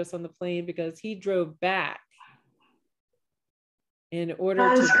ours put us on the plane because he drove back in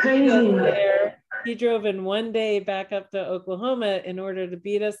order to beat us there. He drove in one day back up to Oklahoma in order to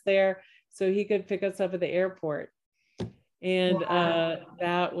beat us there so he could pick us up at the airport. And Wow.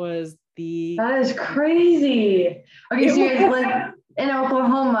 that was That is crazy. Okay, so you guys lived in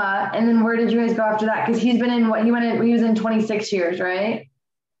Oklahoma, and then where did you guys go after that? Because he's been in what he was in 26 years, right?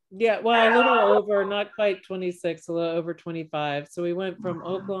 yeah, well, a little over, not quite 26, a little over 25. So we went from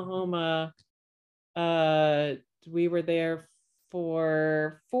Oklahoma. We were there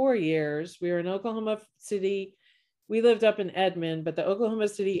for 4 years. We were in Oklahoma City. We lived up in Edmond, but the Oklahoma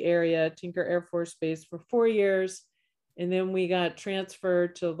City area, Tinker Air Force Base, for 4 years. And then we got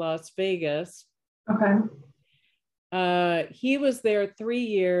transferred to Las Vegas. Okay. He was there 3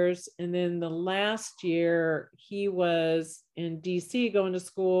 years. And then the last year he was in DC going to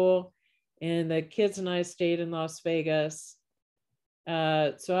school, and the kids and I stayed in Las Vegas.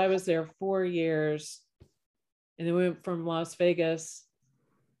 So I was there 4 years, and then we went from Las Vegas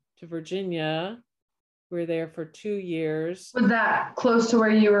to Virginia. We were there for 2 years. Was that close to where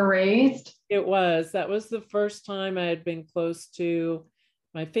you were raised? It was. That was the first time I had been close to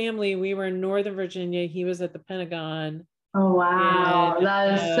my family. We were in Northern Virginia. He was at the Pentagon. Oh, wow. And,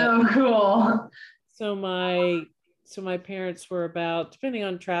 that is so cool. So my parents were about, depending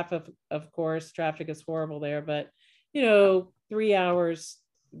on traffic, of course, traffic is horrible there, but 3 hours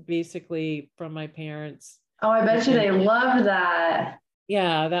basically from my parents. Oh, I bet you they loved that.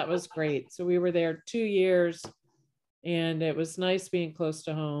 Yeah, that was great. So we were there 2 years, and it was nice being close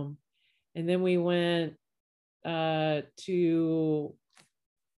to home. And then we went to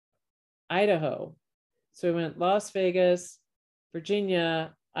Idaho. So we went Las Vegas,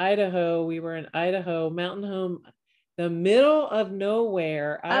 Virginia, Idaho. We were in Idaho, mountain home, the middle of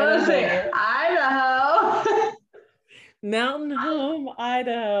nowhere. Idaho. Mountain home,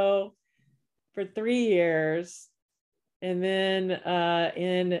 Idaho, for 3 years. And then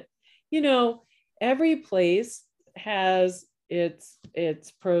every place has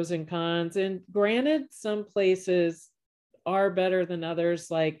its pros and cons. And granted, some places are better than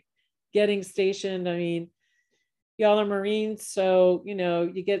others, like getting stationed. I mean, y'all are Marines, so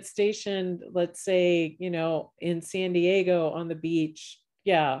you get stationed, let's say, in San Diego on the beach.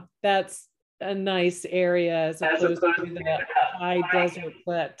 Yeah, that's a nice area as opposed to the high desert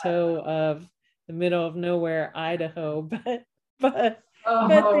plateau of the middle of nowhere, Idaho. But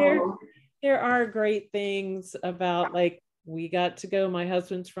there are great things about, like, we got to go. My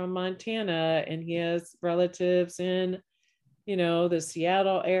husband's from Montana, and he has relatives in, the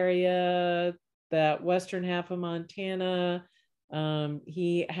Seattle area, that western half of Montana.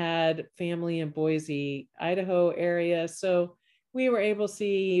 He had family in Boise, Idaho area. So we were able to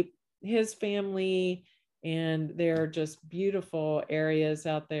see his family, and they're just beautiful areas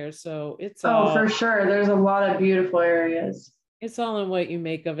out there. So it's for sure. There's a lot of beautiful areas. It's all in what you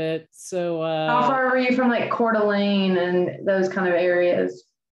make of it. So how far were you from like Coeur d'Alene and those kind of areas?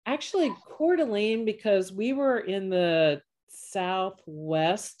 Actually, Coeur d'Alene, because we were in the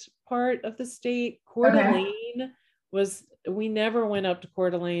southwest part of the state. Coeur d'Alene we never went up to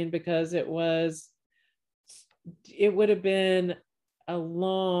Coeur d'Alene because it would have been a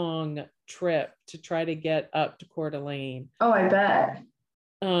long trip to try to get up to Coeur d'Alene. Oh, I bet.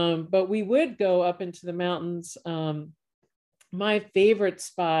 But we would go up into the mountains. My favorite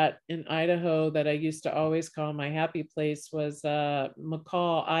spot in Idaho that I used to always call my happy place was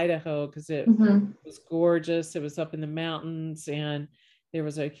McCall, Idaho, because it was gorgeous. It was up in the mountains, and there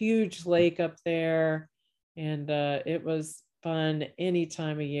was a huge lake up there, and it was fun any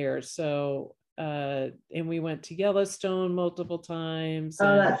time of year. So, and we went to Yellowstone multiple times.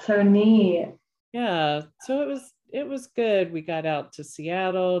 Oh, that's so neat. Yeah, so it was good. We got out to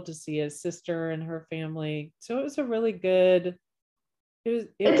Seattle to see his sister and her family. So it was a really good. It's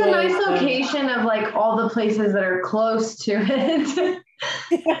a nice location of like all the places that are close to it.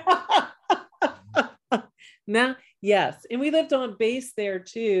 Now, yes, and we lived on base there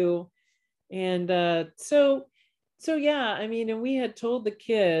too, and so yeah. I mean, and we had told the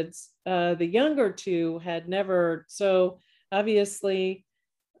kids, the younger two had never. So obviously,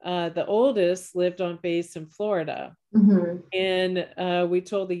 the oldest lived on base in Florida. And we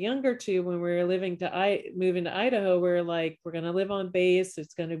told the younger two when we were moving to Idaho, we were like, we're going to live on base.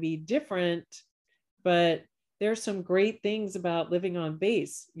 It's going to be different, but there's some great things about living on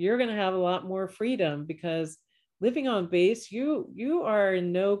base. You're going to have a lot more freedom, because living on base, you are,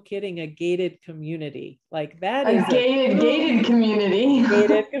 no kidding, a gated community. Like that is a gated community.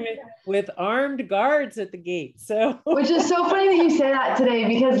 Gated community with armed guards at the gate. So which is so funny that you say that today,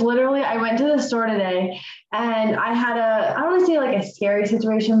 because literally I went to the store today and I had I don't want to say like a scary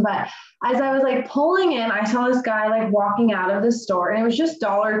situation, but as I was like pulling in, I saw this guy like walking out of the store, and it was just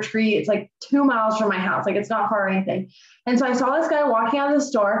Dollar Tree. It's like 2 miles from my house. Like it's not far or anything. And so I saw this guy walking out of the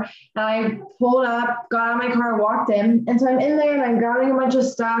store, and I pulled up, got out of my car, walked in. And so I'm in there and I'm grabbing a bunch of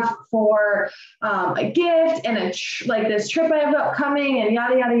stuff for a gift and like this trip I have upcoming and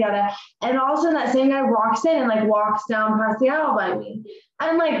yada, yada, yada. And all of a sudden that same guy walks in and like walks down past the aisle by me.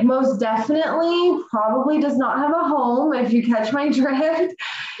 And like most definitely probably does not have a home, if you catch my drift.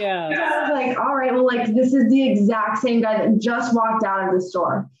 Yeah. So I was like, all right, well, like this is the exact same guy that just walked out of the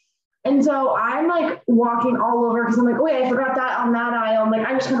store. And so I'm like walking all over because I'm like, wait, I forgot that on that aisle. I'm like,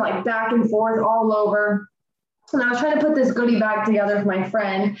 I'm just kind of like back and forth all over. And I was trying to put this goodie bag together for my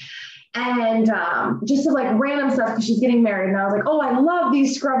friend. And just like random stuff because she's getting married. And I was like, oh, I love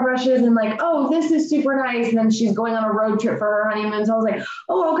these scrub brushes. And like, oh, this is super nice. And then she's going on a road trip for her honeymoon. So I was like,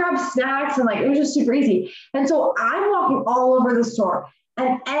 oh, I'll grab snacks. And like, it was just super easy. And so I'm walking all over the store.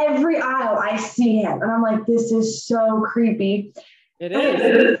 And every aisle I see him. And I'm like, this is so creepy. It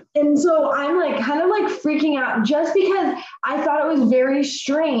is. And so I'm like kind of like freaking out just because I thought it was very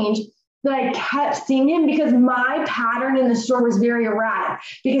strange that I kept seeing him, because my pattern in the store was very erratic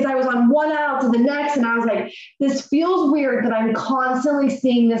because I was on one aisle to the next. And I was like, this feels weird that I'm constantly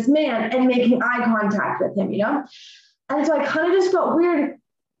seeing this man and making eye contact with him, you know? And so I kind of just felt weird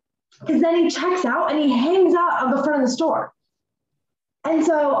because then he checks out and he hangs out of the front of the store. And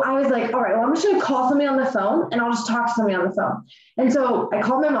so I was like, all right, well, I'm just going to call somebody on the phone and I'll just talk to somebody on the phone. And so I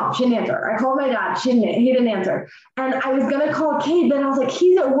called my mom. She didn't answer. I called my dad. He didn't answer. And I was going to call Kate, but I was like,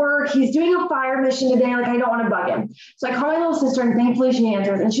 he's at work. He's doing a fire mission today. Like, I don't want to bug him. So I called my little sister and thankfully she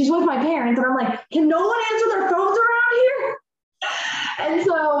answers. And she's with my parents. And I'm like, can no one answer their phones around here? And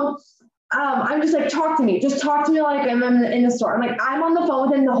so I'm just like, talk to me. Just talk to me like I'm in the store. I'm like, I'm on the phone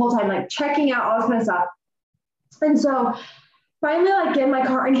with him the whole time, like checking out all this kind of stuff. And so finally, like, get in my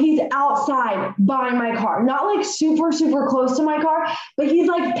car, and he's outside by my car, not like super, super close to my car, but he's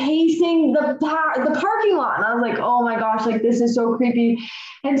like pacing the parking lot. And I was like, oh my gosh, like, this is so creepy.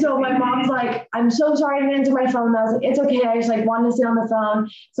 And so my mom's like, I'm so sorry I didn't answer my phone. And I was like, it's okay. I just like wanted to sit on the phone.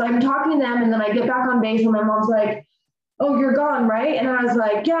 So I'm talking to them, and then I get back on base, and my mom's like, oh, you're gone, right? And I was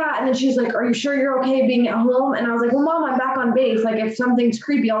like, yeah. And then she's like, are you sure you're okay being at home? And I was like, well, Mom, I'm back on base. Like, if something's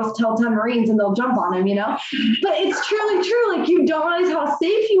creepy, I'll just tell 10 Marines and they'll jump on him, you know? But it's truly true. Like, you don't realize how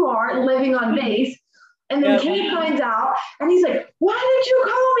safe you are living on base. And then Kate finds out, and he's like, why did you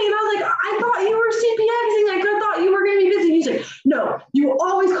call me? And I was like, I thought you were CPXing. Like, I thought you were going to be busy. He's like, no, you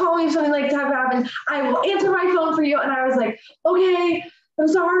always call me if something like that happens. I will answer my phone for you. And I was like, okay, I'm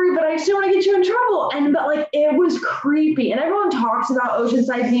sorry, but I just don't want to get you in trouble. But like, it was creepy. And everyone talks about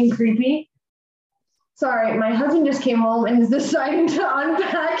Oceanside being creepy. Sorry, my husband just came home and is deciding to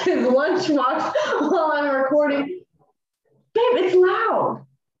unpack his lunchbox while I'm recording. Babe, it's loud.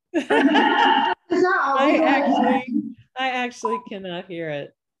 I actually cannot hear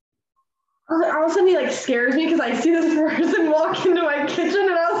it. All of a sudden he like scares me because I see this person walk into my kitchen,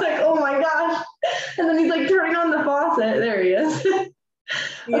 and I was like, oh my gosh. And then he's like turning on the faucet. There he is.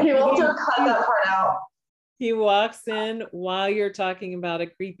 Okay, we'll just cut that part out. He walks in while you're talking about a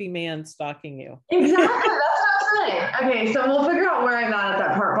creepy man stalking you. Exactly, that's what I'm saying. Okay, so we'll figure out where I'm at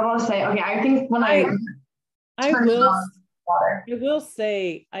that part, but I'll say, okay, I think when I will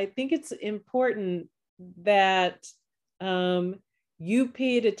say, I think it's important that you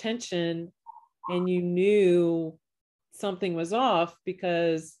paid attention and you knew something was off,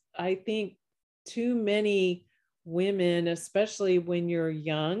 because I think too many women, especially when you're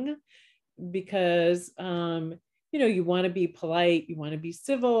young, because you want to be polite, you want to be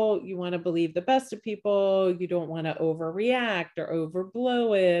civil, you want to believe the best of people, you don't want to overreact or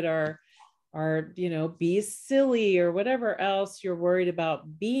overblow it, or be silly or whatever else you're worried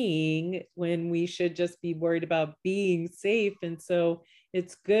about being, when we should just be worried about being safe. And so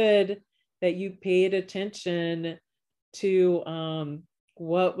it's good that you paid attention to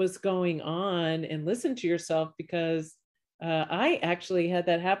what was going on and listen to yourself, because I actually had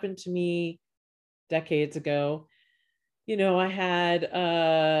that happen to me decades ago. I had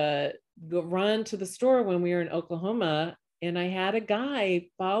run to the store when we were in Oklahoma, and I had a guy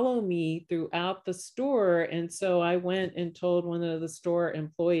follow me throughout the store. And so I went and told one of the store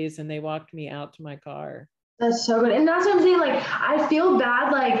employees, and they walked me out to my car. That's so good. And that's what I'm saying. Like, I feel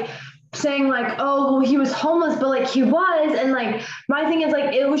bad, like, saying like, oh, well, he was homeless, but like he was. And like, my thing is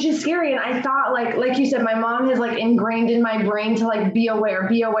like, it was just scary. And I thought like you said, my mom has like ingrained in my brain to like, be aware.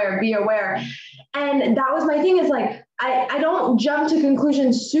 And that was my thing, is like, I don't jump to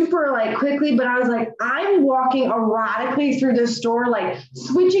conclusions super like quickly, but I was like, I'm walking erratically through the store, like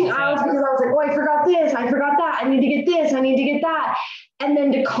switching aisles because I was like, oh, I forgot this, I forgot that, I need to get this, I need to get that. And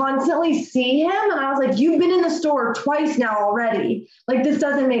then to constantly see him, and I was like, you've been in the store twice now already. Like, this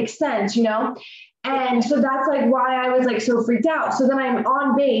doesn't make sense, you know? And so that's like why I was like so freaked out. So then I'm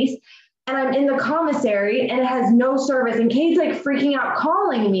on base and I'm in the commissary and it has no service. And Kate's like freaking out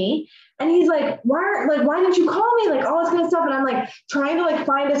calling me. And he's like, why didn't you call me? Like all this kind of stuff. And I'm like trying to like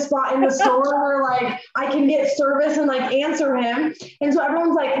find a spot in the store where like I can get service and like answer him. And so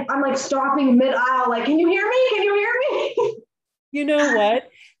everyone's like, I'm like stopping mid aisle, like, can you hear me? Can you hear me? You know what?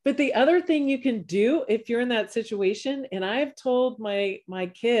 But the other thing you can do if you're in that situation, and I've told my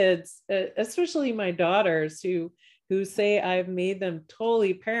kids, especially my daughters who say I've made them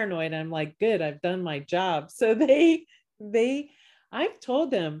totally paranoid. I'm like, good, I've done my job. So I've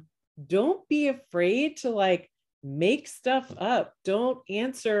told them, don't be afraid to like make stuff up. Don't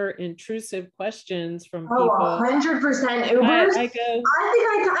answer intrusive questions from people. 100% Ubers. I go,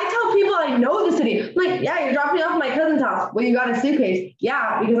 I tell people I know the city. I'm like, yeah, you're dropping me off at my cousin's house. Well, you got a suitcase.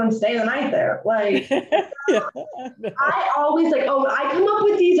 Yeah, because I'm staying the night there. Like, yeah, I always like, I come up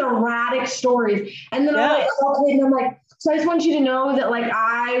with these erratic stories. And then I'm like, okay, and I'm like, so I just want you to know that like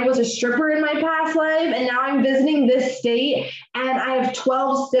I was a stripper in my past life and now I'm visiting this state and I have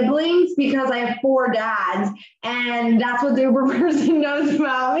 12 siblings because I have 4 dads. And that's what the Uber person knows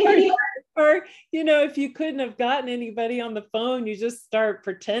about me. Or, you know, if you couldn't have gotten anybody on the phone, you just start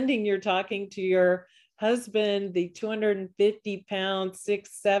pretending you're talking to your husband, the 250-pound,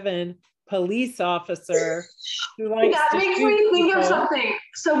 6'7" police officer who likes that makes me think of something.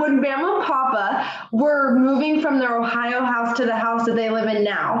 So when Bam and Papa were moving from their Ohio house to the house that they live in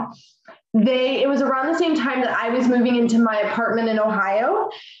now, it was around the same time that I was moving into my apartment in Ohio.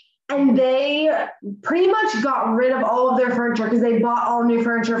 And they pretty much got rid of all of their furniture because they bought all new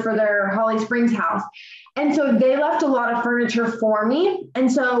furniture for their Holly Springs house. And so they left a lot of furniture for me. And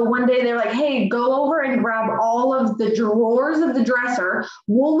so one day they're like, hey, go over and grab all of the drawers of the dresser.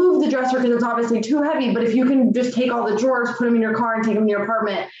 We'll move the dresser because it's obviously too heavy. But if you can just take all the drawers, put them in your car and take them to your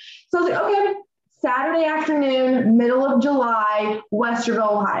apartment. So I was like, okay, Saturday afternoon, middle of July,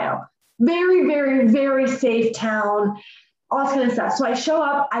 Westerville, Ohio. Very, very, very safe town. All this kind of stuff. So I show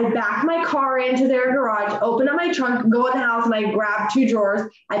up, I back my car into their garage, open up my trunk, go in the house, and I grab 2 drawers.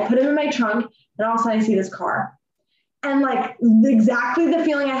 I put them in my trunk, and all of a sudden I see this car. And like exactly the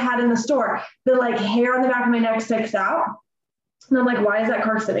feeling I had in the store, the like hair on the back of my neck sticks out. And I'm like, why is that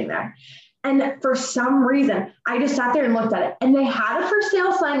car sitting there? And for some reason, I just sat there and looked at it. And they had a for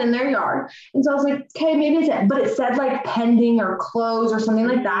sale sign in their yard. And so I was like, okay, maybe it's it. But it said like pending or close or something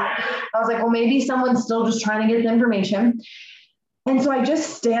like that. I was like, well, maybe someone's still just trying to get the information. And so I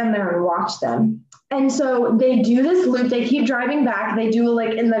just stand there and watch them. And so they do this loop. They keep driving back. They do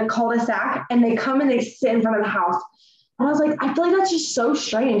like in the cul-de-sac and they come and they sit in front of the house. And I was like, I feel like that's just so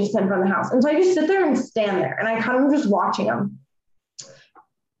strange to sit in front of the house. And so I just sit there and stand there and I kind of just watching them.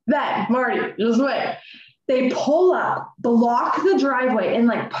 Then, Marty, just wait. They pull up, block the driveway, and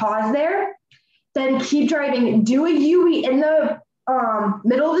like pause there, then keep driving, do a U-turn in the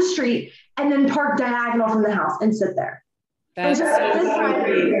middle of the street, and then park diagonal from the house and sit there. That's and so at this time,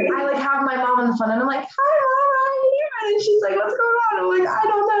 I like have my mom on the phone, and I'm like, "Hi, Mom, I'm here," and she's like, "What's going on?" I'm like, "I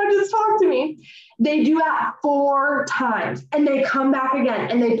don't know, just talk to me." They do that 4 times, and they come back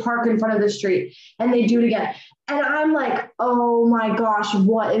again, and they park in front of the street, and they do it again. And I'm like, oh my gosh,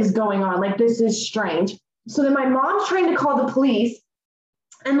 what is going on? Like, this is strange. So then my mom's trying to call the police.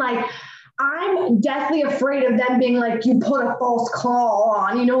 And like, I'm deathly afraid of them being like, you put a false call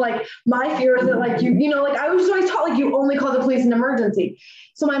on, you know, like my fear is that like, you know, like I was always taught like you only call the police in emergency.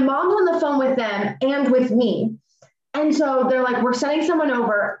 So my mom's on the phone with them and with me. And so they're like, we're sending someone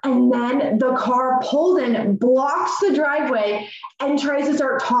over. And then the car pulls in, blocks the driveway and tries to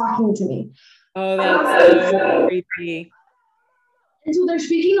start talking to me. Oh, that's so creepy. And so they're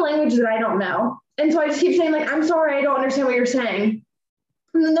speaking a language that I don't know. And so I just keep saying like, I'm sorry, I don't understand what you're saying.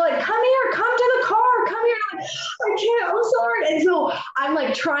 And then they're like, come here, come to the car, come here. I'm like, I can't, I'm sorry. And so I'm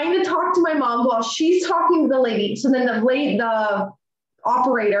like trying to talk to my mom while she's talking to the lady. So then the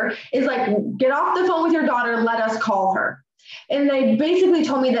operator is like, get off the phone with your daughter, let us call her. And they basically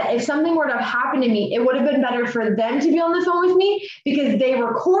told me that if something were to have happened to me, it would have been better for them to be on the phone with me because they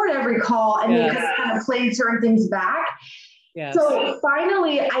record every call and they could kind of play certain things back. Yes. So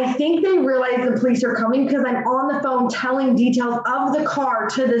finally, I think they realize the police are coming because I'm on the phone telling details of the car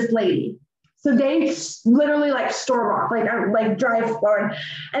to this lady. So they literally like storm off, like drive forward.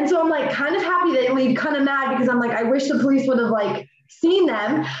 And so I'm like kind of happy they leave, kind of mad because I'm like, I wish the police would have like seen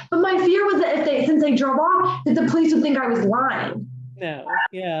them. But my fear was that since they drove off, that the police would think I was lying. No,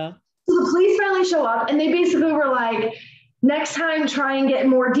 yeah. So the police finally show up and they basically were like, next time try and get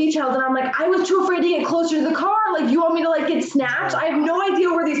more details. And I'm like, I was too afraid to get closer to the car. Like, you want me to like get snatched? I have no idea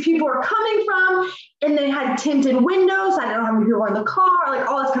where these people are coming from. And they had tinted windows. I don't know how many people were in the car, like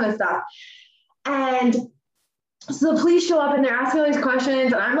all this kind of stuff. And so the police show up and they're asking all these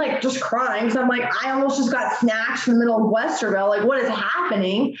questions, and I'm like just crying because I'm like, I almost just got snatched from the middle of Westerville. Like, what is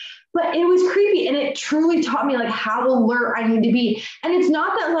happening? But it was creepy, and it truly taught me like how alert I need to be. And it's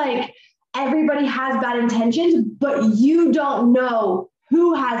not that like everybody has bad intentions, but you don't know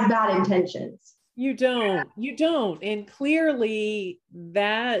who has bad intentions. You don't. And clearly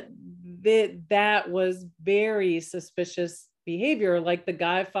that was very suspicious behavior, like the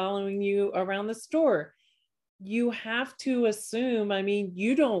guy following you around the store. You have to assume, I mean,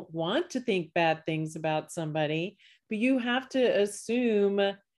 you don't want to think bad things about somebody, but you have to assume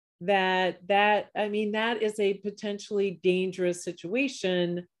that is a potentially dangerous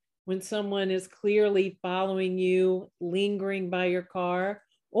situation when someone is clearly following you, lingering by your car,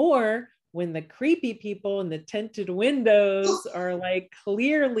 or when the creepy people in the tinted windows are like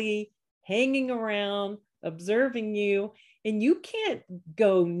clearly hanging around, observing you. And you can't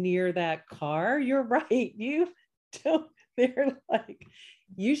go near that car. You're right. You don't. They're like,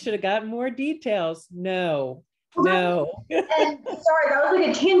 you should have gotten more details. No. And sorry, that was like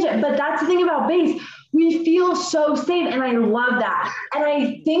a tangent, but that's the thing about base. We feel so safe, and I love that. And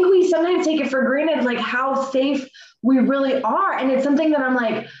I think we sometimes take it for granted, like how safe we really are. And it's something that I'm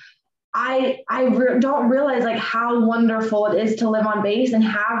like, don't realize like how wonderful it is to live on base and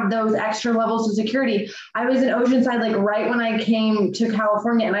have those extra levels of security. I was in Oceanside like right when I came to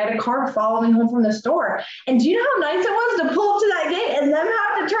California, and I had a car follow me home from the store. And do you know how nice it was to pull up to that gate and them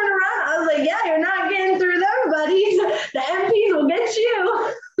have to turn around? I was like, yeah, you're not getting through them, buddies. The MPs will get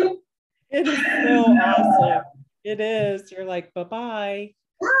you. It is so awesome. It is. You're like, bye-bye.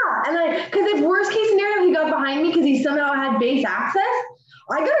 Yeah, and because if worst case scenario, he got behind me because he somehow had base access,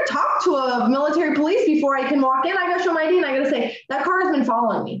 I gotta talk to a military police before I can walk in. I gotta show my ID and I gotta say, that car has been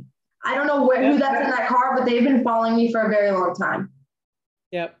following me. I don't know who that's in that car, but they've been following me for a very long time.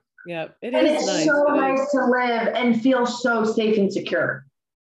 Yep. It's nice. So nice to live and feel so safe and secure.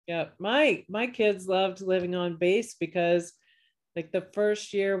 Yeah, my kids loved living on base because like the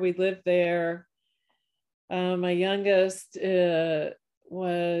first year we lived there, my youngest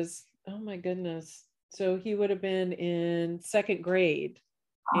was, oh my goodness. So he would have been in second grade.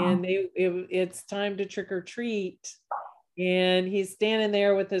 And it's time to trick or treat, and he's standing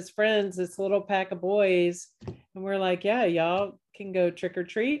there with his friends, this little pack of boys, and we're like, yeah, y'all can go trick or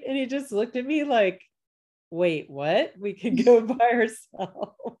treat. And he just looked at me like, wait, what? We can go by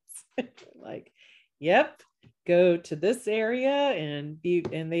ourselves? Like, yep, go to this area and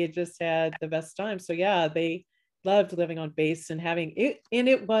they just had the best time. So yeah, they loved living on base and having it. And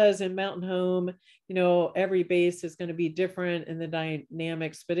it was in Mountain Home, you know, every base is going to be different in the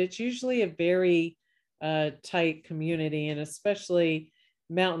dynamics, but it's usually a very tight community. And especially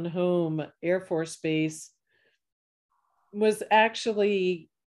Mountain Home Air Force Base was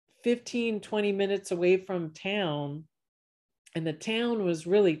actually 15-20 minutes away from town, and the town was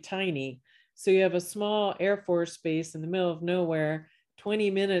really tiny. So you have a small Air Force base in the middle of nowhere,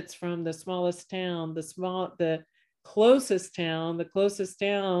 20 minutes from the smallest town. The closest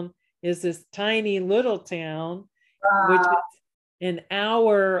town is this tiny little town, which is an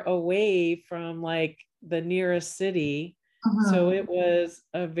hour away from like the nearest city. So it was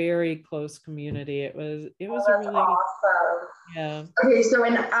a very close community. It was a really awesome. Yeah. Okay, so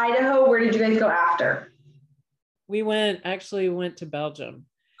in Idaho, where did you guys go after? We went to Belgium.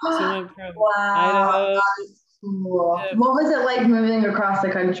 So we went from Idaho. Cool. What was it like moving across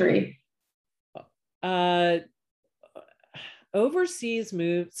the country? Overseas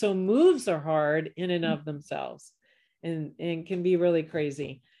moves are hard in and of themselves and can be really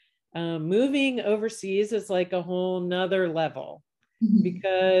crazy. Moving overseas is like a whole nother level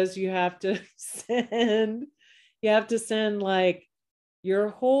because you have to send like your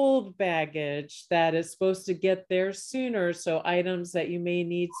hold baggage that is supposed to get there sooner. So items that you may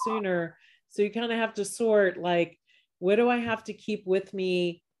need sooner. So you kind of have to sort like, what do I have to keep with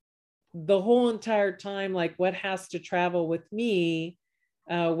me the whole entire time? Like what has to travel with me?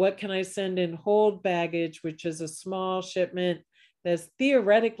 What can I send in hold baggage, which is a small shipment that's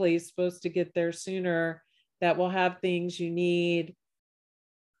theoretically supposed to get there sooner, that will have things you need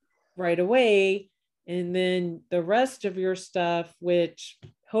right away. And then the rest of your stuff, which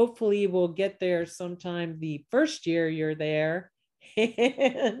hopefully will get there sometime the first year you're there.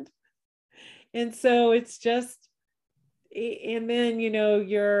 And so it's and then,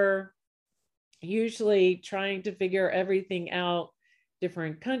 you're usually trying to figure everything out,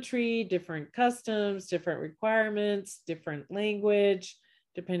 different country, different customs, different requirements, different language,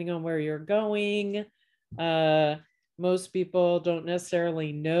 depending on where you're going. Most people don't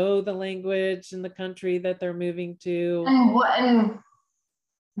necessarily know the language in the country that they're moving to. And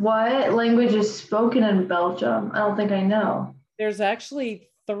what language is spoken in Belgium? I don't think I know. There's actually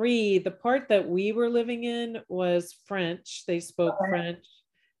three. The part that we were living in was French. They spoke French.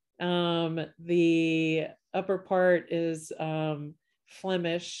 The upper part is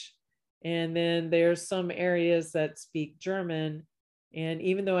Flemish. And then there's some areas that speak German. And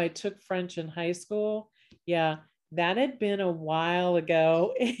even though I took French in high school, yeah, that had been a while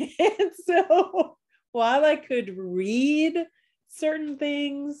ago. And so while I could read certain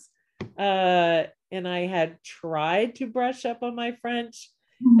things, and I had tried to brush up on my French,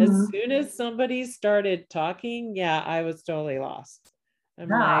 as soon as somebody started talking, yeah, I was totally lost. I'm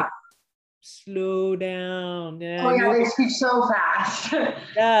like, slow down. Oh yeah, they speak so fast.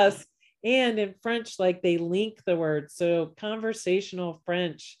 Yes. And in French, like they link the words. So conversational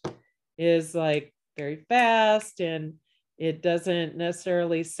French is like very fast, and it doesn't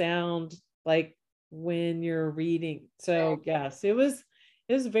necessarily sound like when you're reading. So yes, it was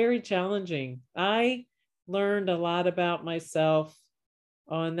very challenging. I learned a lot about myself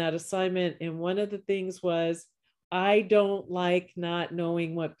on that assignment. And one of the things was, I don't like not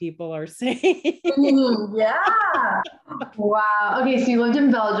knowing what people are saying. Yeah. Wow. Okay, so you lived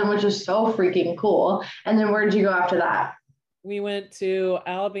in Belgium, which is so freaking cool. And then where did you go after that? We went to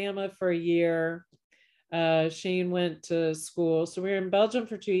Alabama for a year. Shane went to school. So we were in Belgium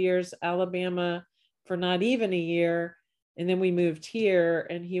for 2 years, Alabama for not even a year. And then we moved here,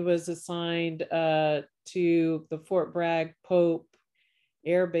 and he was assigned to the Fort Bragg Pope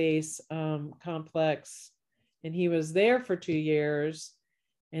Air Base complex. And he was there for 2 years.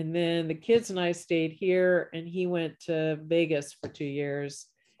 And then the kids and I stayed here, and he went to Vegas for 2 years.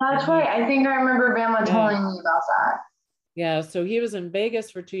 That's right. I think I remember Bama telling me about that. Yeah. So he was in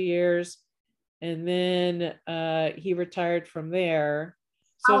Vegas for 2 years, and then he retired from there.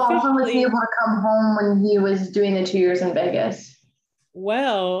 So how often was he able to come home when he was doing the 2 years in Vegas?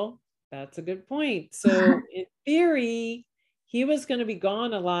 Well, that's a good point. So in theory, he was going to be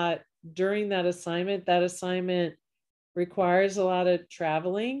gone a lot during that assignment. That assignment requires a lot of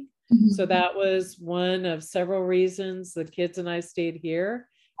traveling. So that was one of several reasons the kids and I stayed here.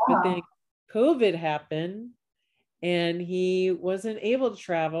 But then COVID happened, and he wasn't able to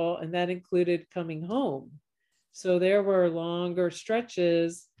travel, and that included coming home. So there were longer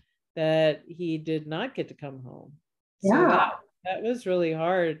stretches that he did not get to come home. So that was really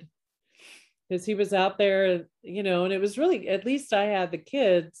hard, because he was out there, and it was really, at least I had the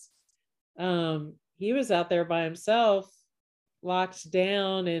kids. He was out there by himself, locked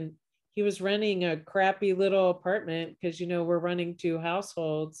down, and he was renting a crappy little apartment because, we're running 2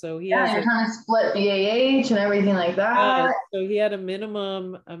 households. So you're trying to split BAH and everything like that. So he had a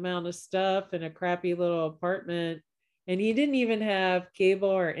minimum amount of stuff in a crappy little apartment, and he didn't even have cable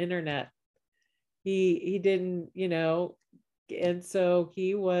or internet. He didn't, and so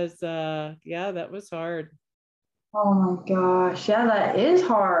he was, that was hard. Oh my gosh. Yeah, that is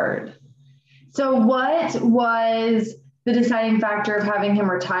hard. So what was the deciding factor of having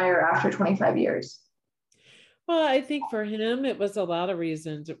him retire after 25 years? Well, I think for him, it was a lot of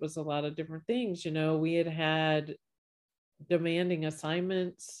reasons. It was a lot of different things. We had demanding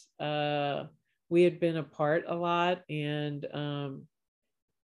assignments. We had been apart a lot. And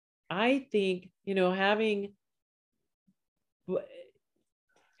I think,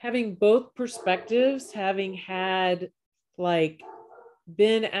 having both perspectives, having had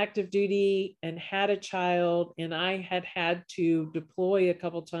been active duty and had a child, and I had to deploy a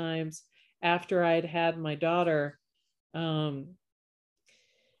couple times after I'd had my daughter. It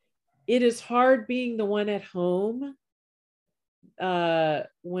is hard being the one at home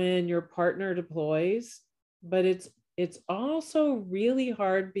when your partner deploys, but it's also really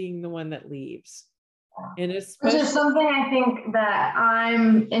hard being the one that leaves. And especially, which is something I think that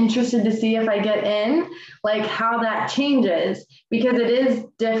I'm interested to see if I get in, how that changes, because it is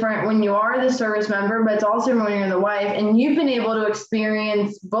different when you are the service member, but it's also when you're the wife, and you've been able to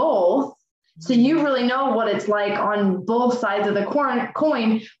experience both. So you really know what it's like on both sides of the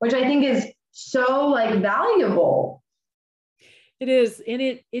coin, which I think is so valuable. It is. And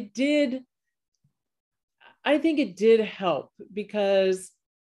it did, I think it did help, because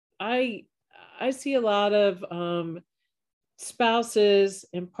I see a lot of spouses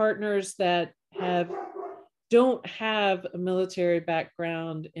and partners that don't have a military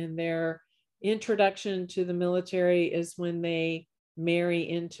background, and they're introduction to the military is when they marry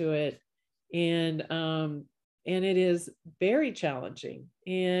into it. And it is very challenging.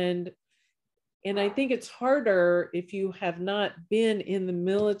 And I think it's harder if you have not been in the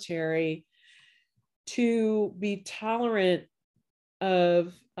military to be tolerant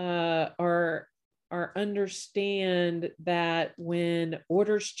of or understand that when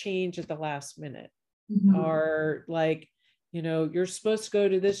orders change at the last minute, or like, you're supposed to go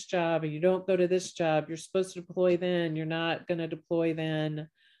to this job and you don't go to this job, you're supposed to deploy then, you're not going to deploy then.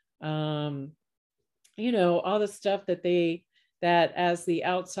 All the stuff that as the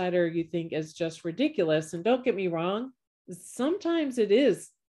outsider, you think is just ridiculous. And don't get me wrong, sometimes it is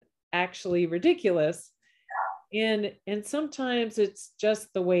actually ridiculous. And sometimes it's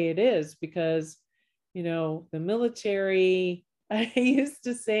just the way it is, because, the military, I used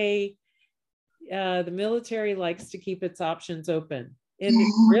to say, the military likes to keep its options open. And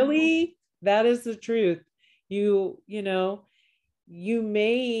really, that is the truth. You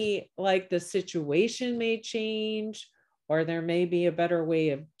may, like, the situation may change, or there may be a better way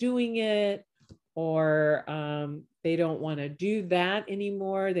of doing it, or they don't want to do that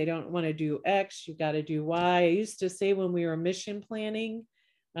anymore. They don't want to do X, you got to do Y. I used to say when we were mission planning,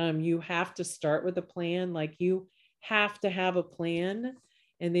 you have to start with a plan. Like, you have to have a plan,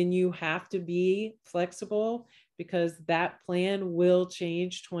 and then you have to be flexible, because that plan will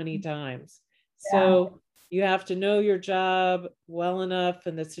change 20 times. Yeah. So you have to know your job well enough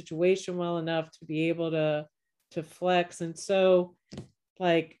and the situation well enough to be able to flex. And so,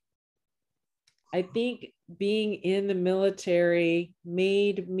 like, I think being in the military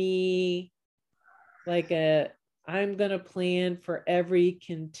made me like I'm going to plan for every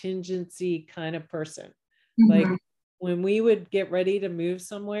contingency kind of person. Like, when we would get ready to move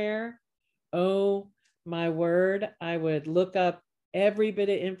somewhere, oh my word, I would look up every bit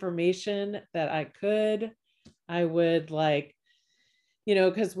of information that I could. I would, like,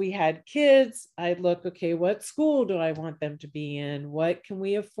 because we had kids, I'd look, okay, what school do I want them to be in? What can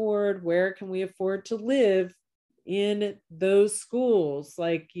we afford? Where can we afford to live in those schools?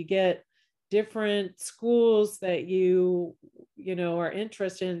 Like, you get different schools that you are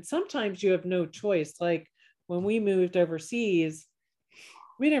interested in. Sometimes you have no choice. Like, when we moved overseas,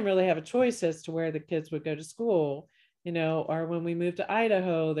 we didn't really have a choice as to where the kids would go to school, or when we moved to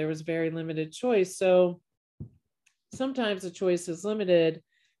Idaho, there was very limited choice. So sometimes the choice is limited,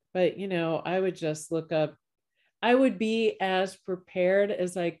 but, I would just look up, I would be as prepared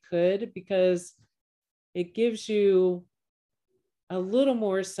as I could, because it gives you a little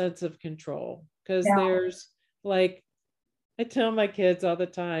more sense of control. Because there's, like, I tell my kids all the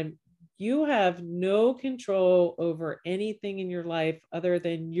time, you have no control over anything in your life other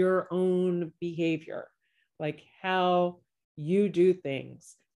than your own behavior, like how you do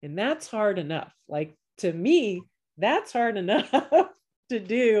things. And that's hard enough. Like, to me, that's hard enough to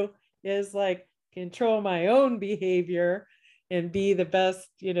do, is like control my own behavior and be the best,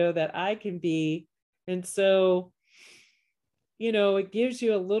 that I can be. And so, it gives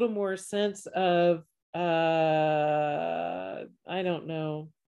you a little more sense of, I don't know,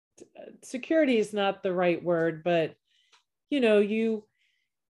 security is not the right word, but,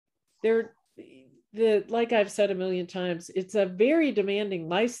 like I've said a million times, it's a very demanding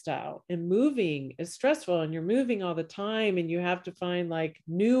lifestyle, and moving is stressful, and you're moving all the time, and you have to find, like,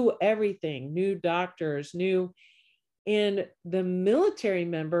 new everything, new doctors, and the military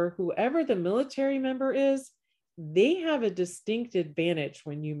member, whoever the military member is, they have a distinct advantage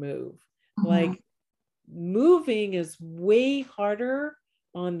when you move. Like, moving is way harder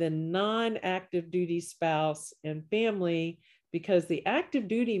on the non-active duty spouse and family, because the active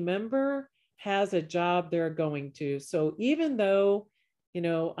duty member has a job they're going to. So even though,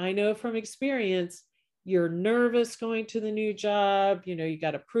 I know from experience, you're nervous going to the new job, you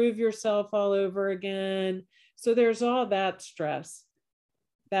got to prove yourself all over again. So there's all that stress.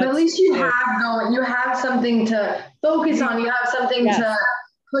 But at least you have something to focus on. You have something to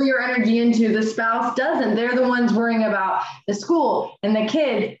put your energy into. The spouse doesn't. They're the ones worrying about the school and the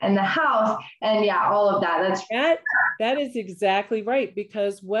kid and the house and all of that. That is exactly right.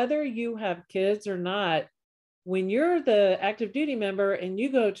 Because whether you have kids or not, when you're the active duty member and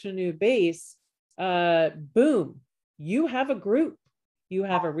you go to a new base, boom, you have a group, you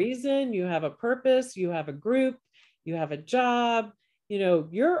have a reason, you have a purpose, you have a group, you have a job,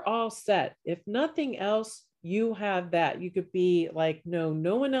 you're all set. If nothing else, you have that. You could be like, no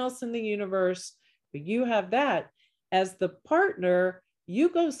one else in the universe, but you have that. As the partner, you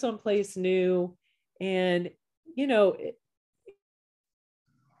go someplace new, and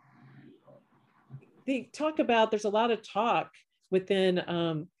they talk about, there's a lot of talk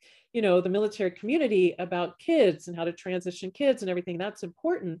within the military community about kids and how to transition kids and everything. That's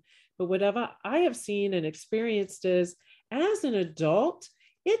important. But whatever I have seen and experienced is, as an adult,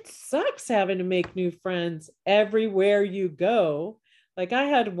 it sucks having to make new friends everywhere you go. Like, I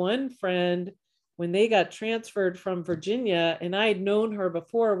had one friend when they got transferred from Virginia, and I had known her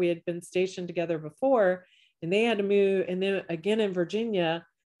before. We had been stationed together before, and they had to move, and then again in Virginia.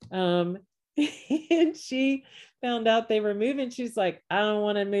 And she found out they were moving. She's like, I don't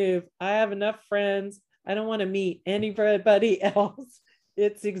want to move. I have enough friends. I don't want to meet anybody else.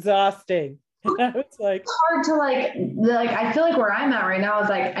 It's exhausting. And I was like, it's hard to I feel like where I'm at right now is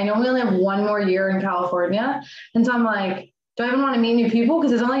like, I know we only have one more year in California. And so I'm like, do I even want to meet new people?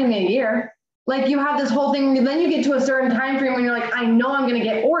 Because it's only gonna be a year. Like, you have this whole thing, then you get to a certain time frame when you're like, I know I'm gonna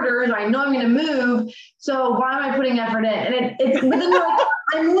get orders, I know I'm gonna move. So why am I putting effort in? And it's but then you're like,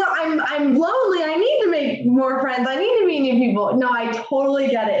 I'm lonely. I need to make more friends. I need to meet new people. No, I totally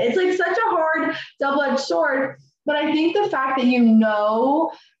get it. It's like such a hard double-edged sword. But I think the fact that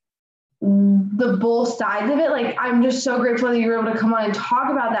the both sides of it, like, I'm just so grateful that you were able to come on and talk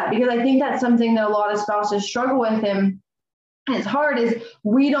about that, because I think that's something that a lot of spouses struggle with, and it's hard, is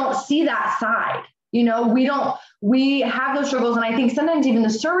we don't see that side. We have those struggles. And I think sometimes even the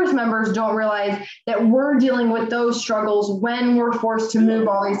service members don't realize that we're dealing with those struggles when we're forced to move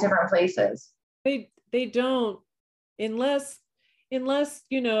all these different places. They don't, unless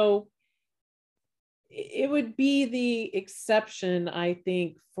it would be the exception, I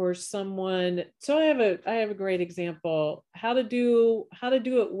think, for someone. So I have a great example how to do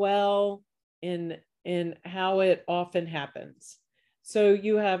it well in how it often happens. So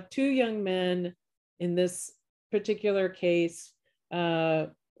you have two young men in this particular case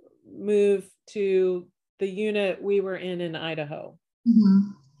move to the unit we were in Idaho. Mm-hmm.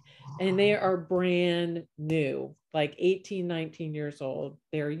 And they are brand new, like 18, 19 years old.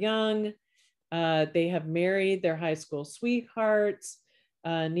 They're young. They have married their high school sweethearts.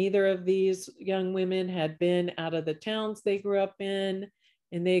 Neither of these young women had been out of the towns they grew up in.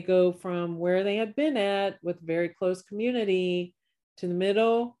 And they go from where they had been at with very close community to the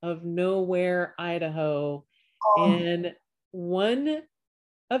middle of nowhere, Idaho. And one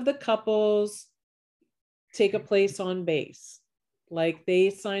of the couples take a place on base. Like,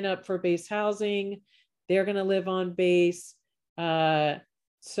 they sign up for base housing. They're going to live on base.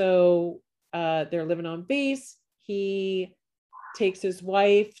 So they're living on base. He takes his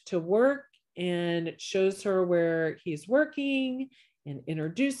wife to work and shows her where he's working and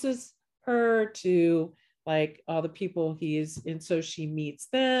introduces her to like all the people he's, and so she meets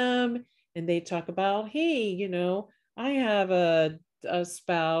them and they talk about, hey, I have a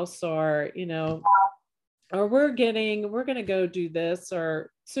spouse, or, or we're going to go do this.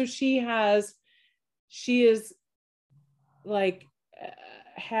 Or so she is like,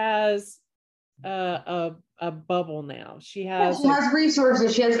 has a bubble now. She has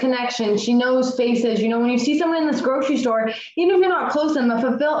resources, she has connections, she knows faces. When you see someone in this grocery store, even if you're not close to them,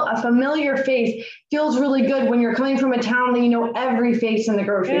 a familiar face feels really good when you're coming from a town that you know every face in the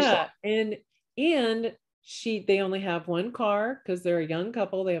grocery store. And they only have one car because they're a young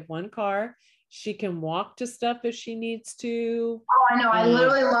couple. They have one car. She can walk to stuff if she needs to. Oh, I know. I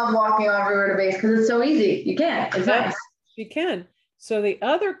literally love walking everywhere to base because it's so easy. You can. It's nice. She can. So the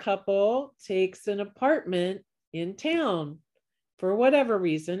other couple takes an apartment in town for whatever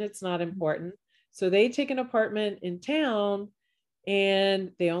reason. It's not important. So they take an apartment in town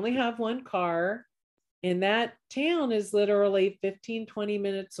and they only have one car. And that town is literally 15, 20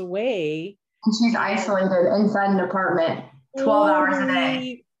 minutes away. And she's isolated inside an apartment 12 hours a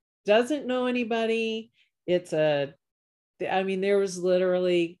day. Doesn't know anybody. There was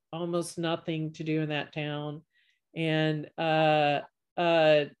literally almost nothing to do in that town. And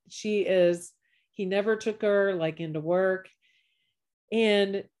he never took her like into work.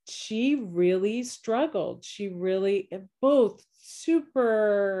 And she really struggled. Both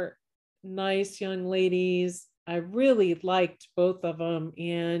super nice young ladies. I really liked both of them.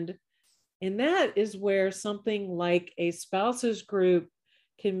 And that is where something like a spouses group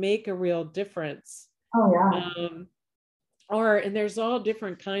can make a real difference. Oh yeah. And there's all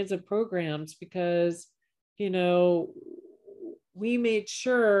different kinds of programs because, we made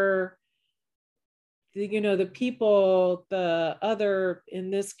sure the people, the other, in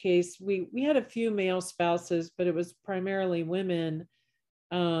this case, we had a few male spouses, but it was primarily women,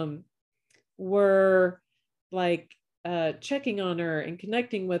 were like checking on her and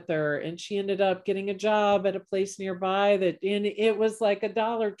connecting with her. And she ended up getting a job at a place nearby and it was like a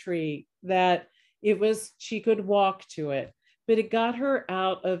Dollar Tree that she could walk to it, but it got her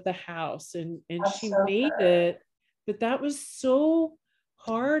out of the house and she made it. But that was so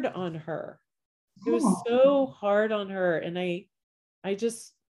hard on her. It was so hard on her. And I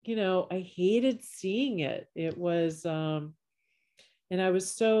just, I hated seeing it. It was, and I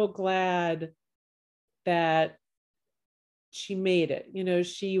was so glad that she made it.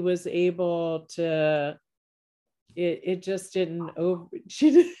 She was able to, it just didn't over,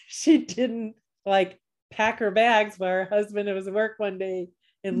 she didn't like pack her bags while her husband was at work one day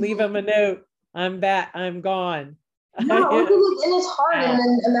and leave him a note. I'm back, I'm gone. No, and it's hard. And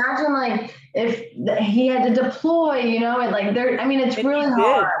then imagine like if he had to deploy, and like it's really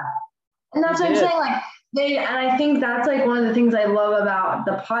hard. And that's what I'm saying. Like and I think that's like one of the things I love about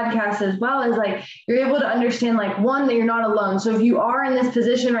the podcast as well is like you're able to understand like one, that you're not alone. So if you are in this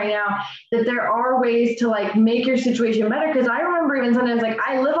position right now, that there are ways to like make your situation better. Cause I remember even sometimes like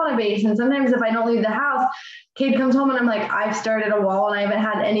I live on a base and sometimes if I don't leave the house, Cade comes home and I'm like, I've started a wall and I haven't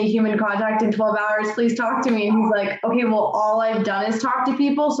had any human contact in 12 hours. Please talk to me. And he's like, okay, well, all I've done is talk to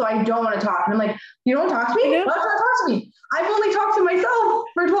people. So I don't want to talk. And I'm like, you don't talk to me? Why don't you talk to me? I've only talked to myself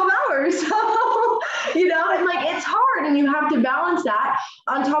for 12 hours. So, and like, it's hard and you have to balance that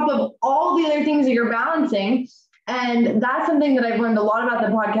on top of all the other things that you're balancing. And that's something that I've learned a lot about the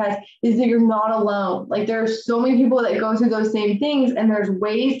podcast is that you're not alone. Like there's so many people that go through those same things and there's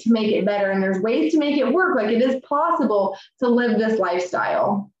ways to make it better and there's ways to make it work. Like it is possible to live this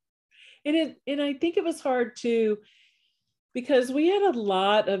lifestyle. And I think it was hard too, because we had a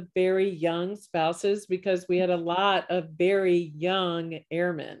lot of very young spouses, because we had a lot of very young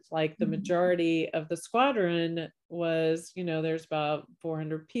airmen. Like the majority of the squadron was, there's about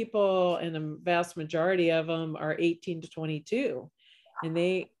 400 people and the vast majority of them are 18 to 22. And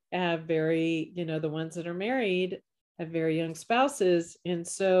they have very, the ones that are married have very young spouses. And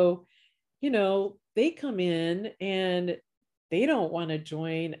so, they come in and they don't want to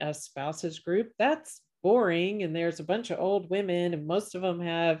join a spouses group. That's boring. And there's a bunch of old women and most of them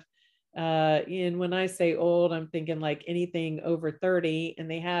have, and when I say old, I'm thinking like anything over 30 and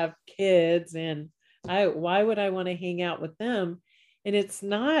they have kids and why would I want to hang out with them? And it's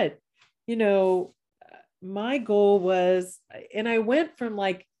not, my goal was, and I went from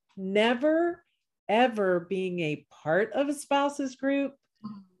like never, ever being a part of a spouses group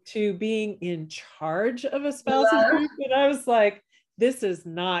to being in charge of a spouses group. And I was like, this is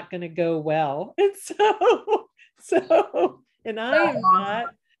not going to go well. And and I am not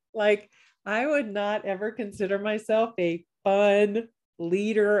like, I would not ever consider myself a fun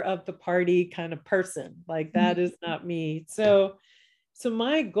leader of the party kind of person. Like that is not me. So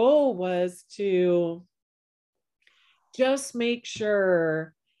my goal was to just make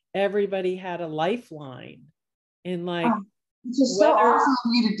sure everybody had a lifeline and like, which is so awesome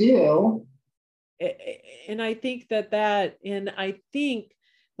of you to do. And I think and I think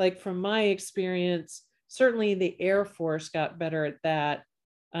like from my experience, certainly the Air Force got better at that.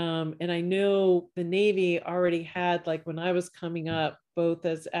 And I know the Navy already had, like when I was coming up, both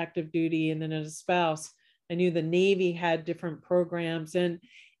as active duty and then as a spouse, I knew the Navy had different programs and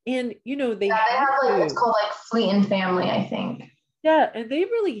they have like, it's called like Fleet and Family, I think. Yeah. And they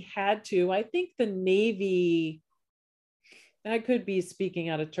really had to. I think the Navy, I could be speaking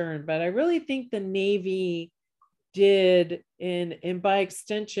out of turn, but I really think the Navy did, and by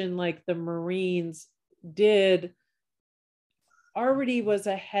extension, like the Marines did, already was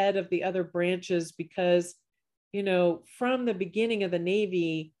ahead of the other branches because, from the beginning of the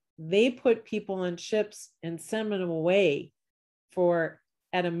Navy, they put people on ships and sent them away for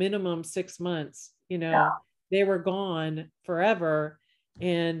at a minimum 6 months. They were gone forever.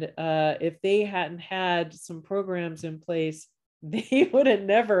 And if they hadn't had some programs in place, they would have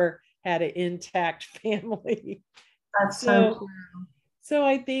never had an intact family. That's so cool. So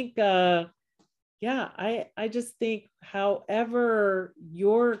I think, I just think however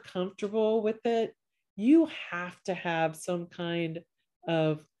you're comfortable with it, you have to have some kind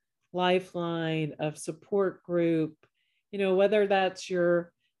of lifeline of support group, whether that's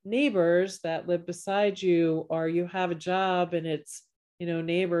your neighbors that live beside you, or you have a job and it's,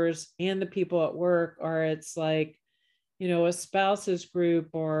 neighbors and the people at work, or it's like, a spouses group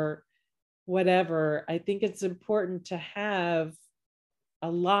or whatever. I think it's important to have a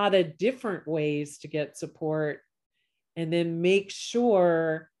lot of different ways to get support and then make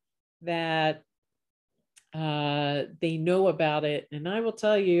sure that they know about it. And I will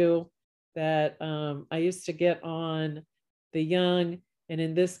tell you that I used to get on the young, and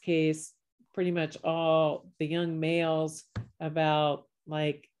in this case, pretty much all the young males about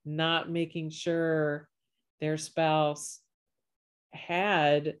like not making sure their spouse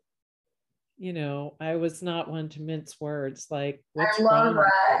had, I was not one to mince words. Like, what's I love wrong?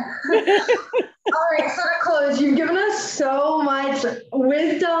 that. right, so to close, you've given us so much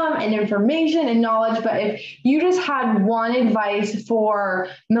wisdom and information and knowledge, but if you just had one advice for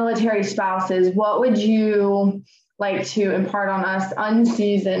military spouses, what would you like to impart on us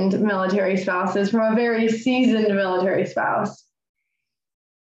unseasoned military spouses from a very seasoned military spouse?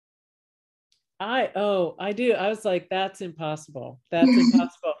 I do. I was like, that's impossible. That's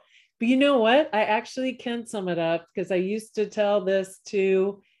impossible. But you know what? I actually can sum it up because I used to tell this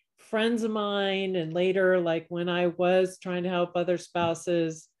to friends of mine, and later, like when I was trying to help other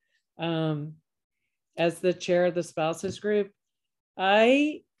spouses, as the chair of the spouses group,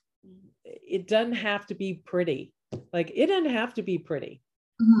 it doesn't have to be pretty. Like it doesn't have to be pretty.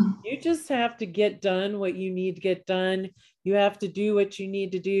 You just have to get done what you need to get done. You have to do what you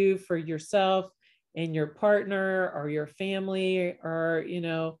need to do for yourself and your partner or your family, or,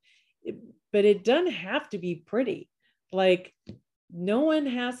 but it doesn't have to be pretty. Like no one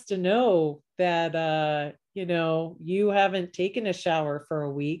has to know that, you haven't taken a shower for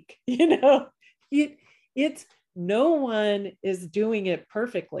a week, it's no one is doing it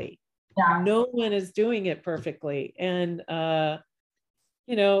perfectly. Yeah. No one is doing it perfectly. And,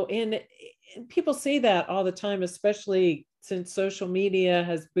 and people say that all the time, especially since social media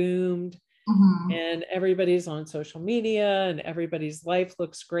has boomed and everybody's on social media and everybody's life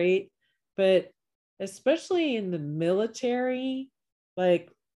looks great. But especially in the military,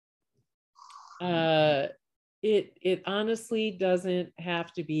 like it honestly doesn't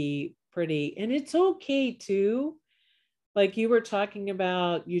have to be pretty. And it's okay too. Like you were talking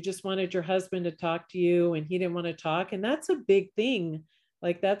about, you just wanted your husband to talk to you and he didn't want to talk. And that's a big thing.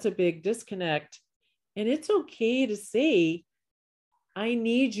 Like that's a big disconnect. And it's okay to say, I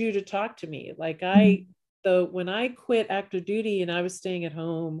need you to talk to me. Like when I quit active duty and I was staying at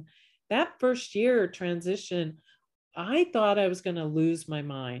home, that first year transition, I thought I was going to lose my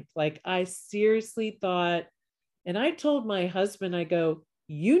mind. Like I seriously thought, and I told my husband, I go,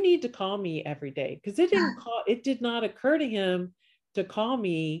 you need to call me every day. Cause it did not occur to him to call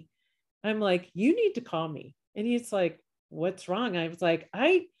me. I'm like, you need to call me. And he's like, what's wrong? I was like,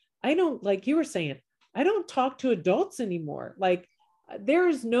 I don't, like you were saying, I don't talk to adults anymore. Like there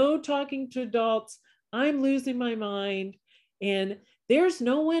is no talking to adults. I'm losing my mind. And there's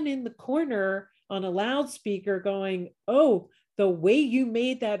no one in the corner on a loudspeaker going, oh, the way you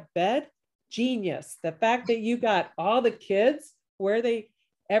made that bed, genius. The fact that you got all the kids where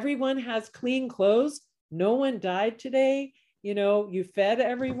everyone has clean clothes. No one died today. You fed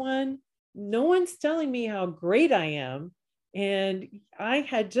everyone. No one's telling me how great I am. And I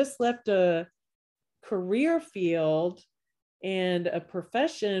had just left a career field and a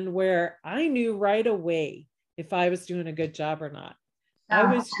profession where I knew right away if I was doing a good job or not.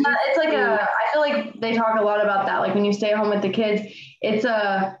 Yeah. It's like I feel like they talk a lot about that. Like when you stay home with the kids, it's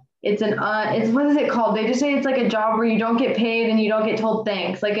what is it called? They just say it's like a job where you don't get paid and you don't get told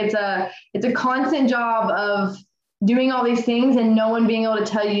thanks. Like it's a constant job of doing all these things and no one being able to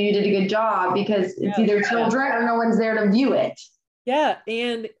tell you did a good job because it's either children or no one's there to view it. Yeah.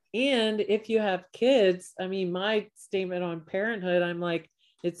 And if you have kids, I mean, my statement on parenthood, I'm like,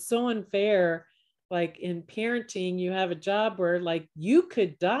 it's so unfair. Like in parenting, you have a job where like you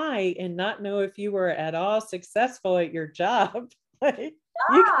could die and not know if you were at all successful at your job. Like,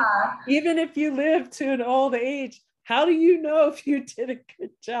 even if you live to an old age, how do you know if you did a good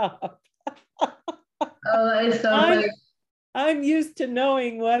job? Oh, that is so funny. I'm used to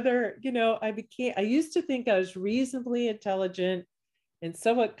knowing whether, I used to think I was reasonably intelligent and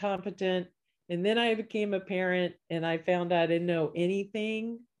somewhat competent. And then I became a parent and I found out I didn't know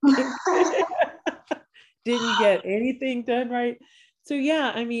anything. Didn't get anything done right. So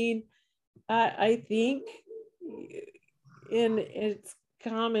yeah, I mean, I think it's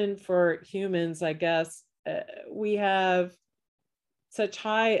common for humans, I guess, we have such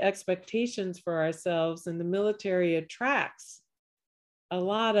high expectations for ourselves, and the military attracts a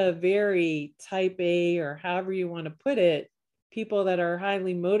lot of very type A, or however you want to put it, people that are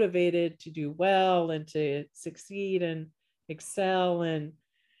highly motivated to do well and to succeed and excel. And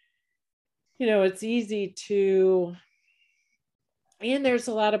it's easy to, and there's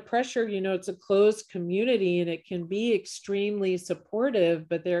a lot of pressure, it's a closed community and it can be extremely supportive,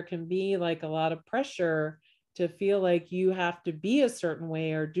 but there can be like a lot of pressure to feel like you have to be a certain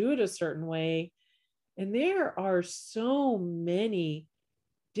way or do it a certain way. And there are so many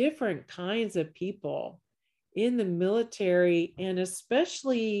different kinds of people in the military, and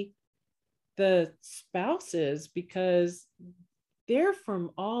especially the spouses, because they're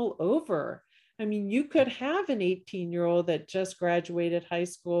from all over. I mean, you could have an 18-year-old that just graduated high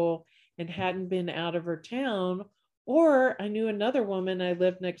school and hadn't been out of her town, Or I knew another woman I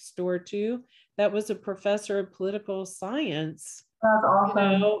lived next door to that was a professor of political science. That's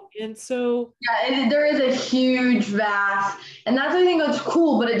awesome. And so there is a huge vast, and that's, I think, that's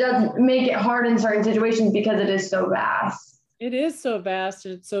cool, but it does make it hard in certain situations because it is so vast. it is so vast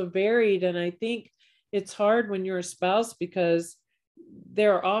and it's so varied. And I think it's hard when you're a spouse because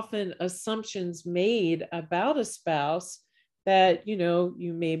there are often assumptions made about a spouse that, you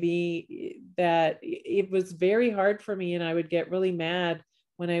maybe that it was very hard for me. And I would get really mad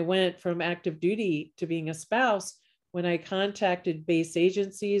when I went from active duty to being a spouse, when I contacted base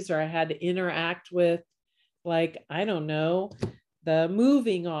agencies or I had to interact with, like, I don't know, the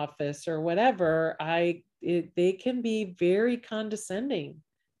moving office or whatever, they can be very condescending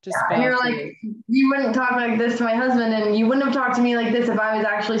to spouses. You're like, you wouldn't talk like this to my husband, and you wouldn't have talked to me like this if I was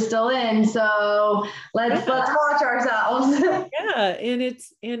actually still in. So let's watch ourselves. Yeah, and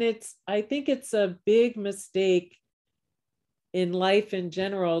it's I think it's a big mistake in life in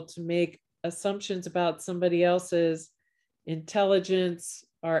general to make assumptions about somebody else's intelligence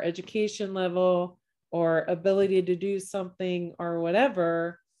or education level or ability to do something or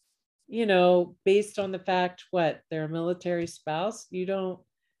whatever, based on the fact they're a military spouse. You don't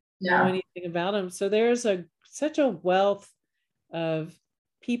know anything about them. So there's such a wealth of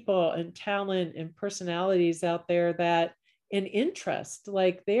people and talent and personalities out there and interest.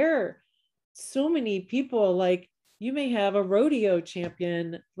 Like, there are so many people, like, you may have a rodeo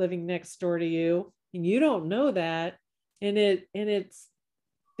champion living next door to you and you don't know that. And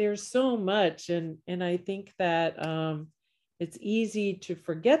there's so much. And I think that it's easy to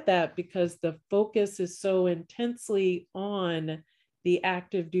forget that because the focus is so intensely on the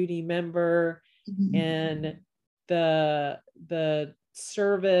active duty member and the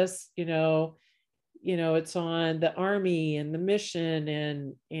service, it's on the Army and the mission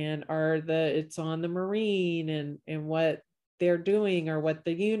and it's on the Marine and what they're doing or what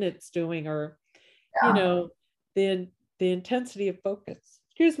the unit's doing, or the intensity of focus,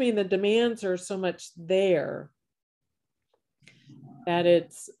 and the demands are so much there that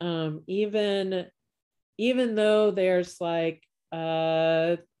it's even though there's like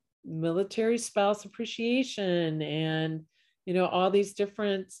military spouse appreciation and all these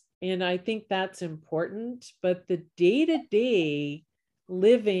different, and I think that's important, but the day-to-day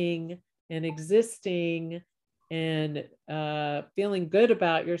living and existing and feeling good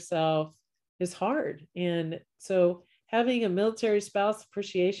about yourself is hard. And so having a military spouse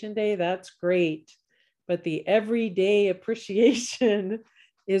appreciation day, that's great, but the everyday appreciation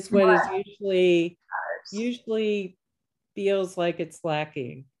is what is usually feels like it's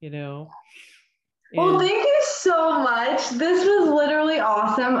lacking, Well, thank you so much. This was literally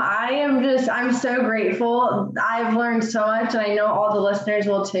awesome. I'm so grateful. I've learned so much, and I know all the listeners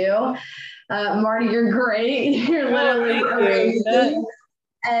will too. Marty, you're great. You're literally amazing.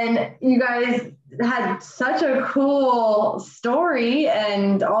 And you guys had such a cool story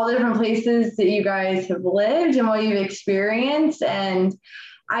and all the different places that you guys have lived and what you've experienced. And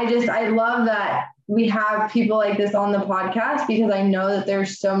I love that we have people like this on the podcast, because I know that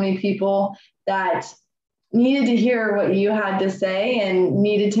there's so many people that needed to hear what you had to say and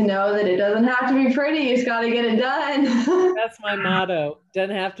needed to know that it doesn't have to be pretty. You just got to get it done. That's my motto.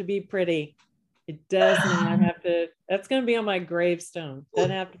 Doesn't have to be pretty. It does not have to. That's going to be on my gravestone.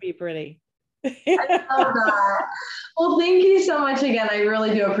 Doesn't have to be pretty. I love that. Well, thank you so much again. I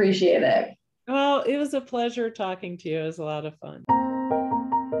really do appreciate it. Well, it was a pleasure talking to you. It was a lot of fun.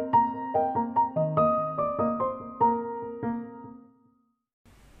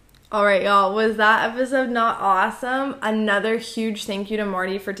 All right, y'all. Was that episode not awesome? Another huge thank you to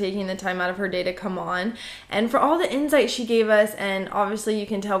Marty for taking the time out of her day to come on and for all the insight she gave us. And obviously you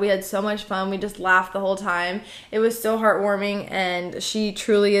can tell we had so much fun. We just laughed the whole time. It was so heartwarming, and she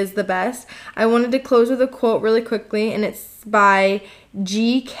truly is the best. I wanted to close with a quote really quickly, and it's by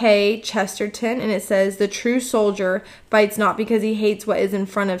G.K. Chesterton, and it says, "The true soldier fights not because he hates what is in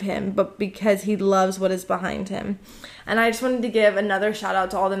front of him, but because he loves what is behind him." And I just wanted to give another shout out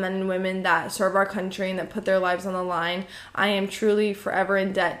to all the men and women that serve our country and that put their lives on the line. I am truly forever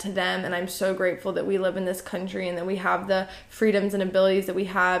in debt to them, and I'm so grateful that we live in this country and that we have the freedoms and abilities that we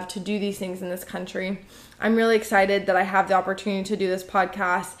have to do these things in this country. I'm really excited that I have the opportunity to do this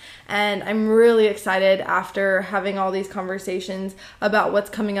podcast, and I'm really excited after having all these conversations about what's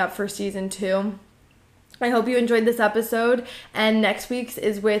coming up for season 2. I hope you enjoyed this episode, and next week's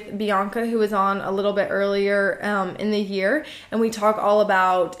is with Bianca, who was on a little bit earlier in the year, and we talk all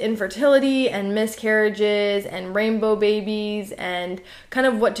about infertility and miscarriages and rainbow babies and kind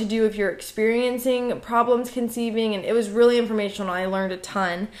of what to do if you're experiencing problems conceiving, and it was really informational and I learned a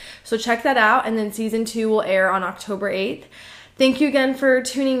ton. So check that out, and then season 2 will air on October 8th. Thank you again for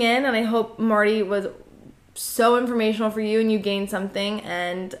tuning in, and I hope Marty was so informational for you and you gained something,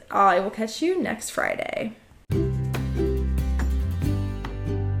 and I will catch you next Friday.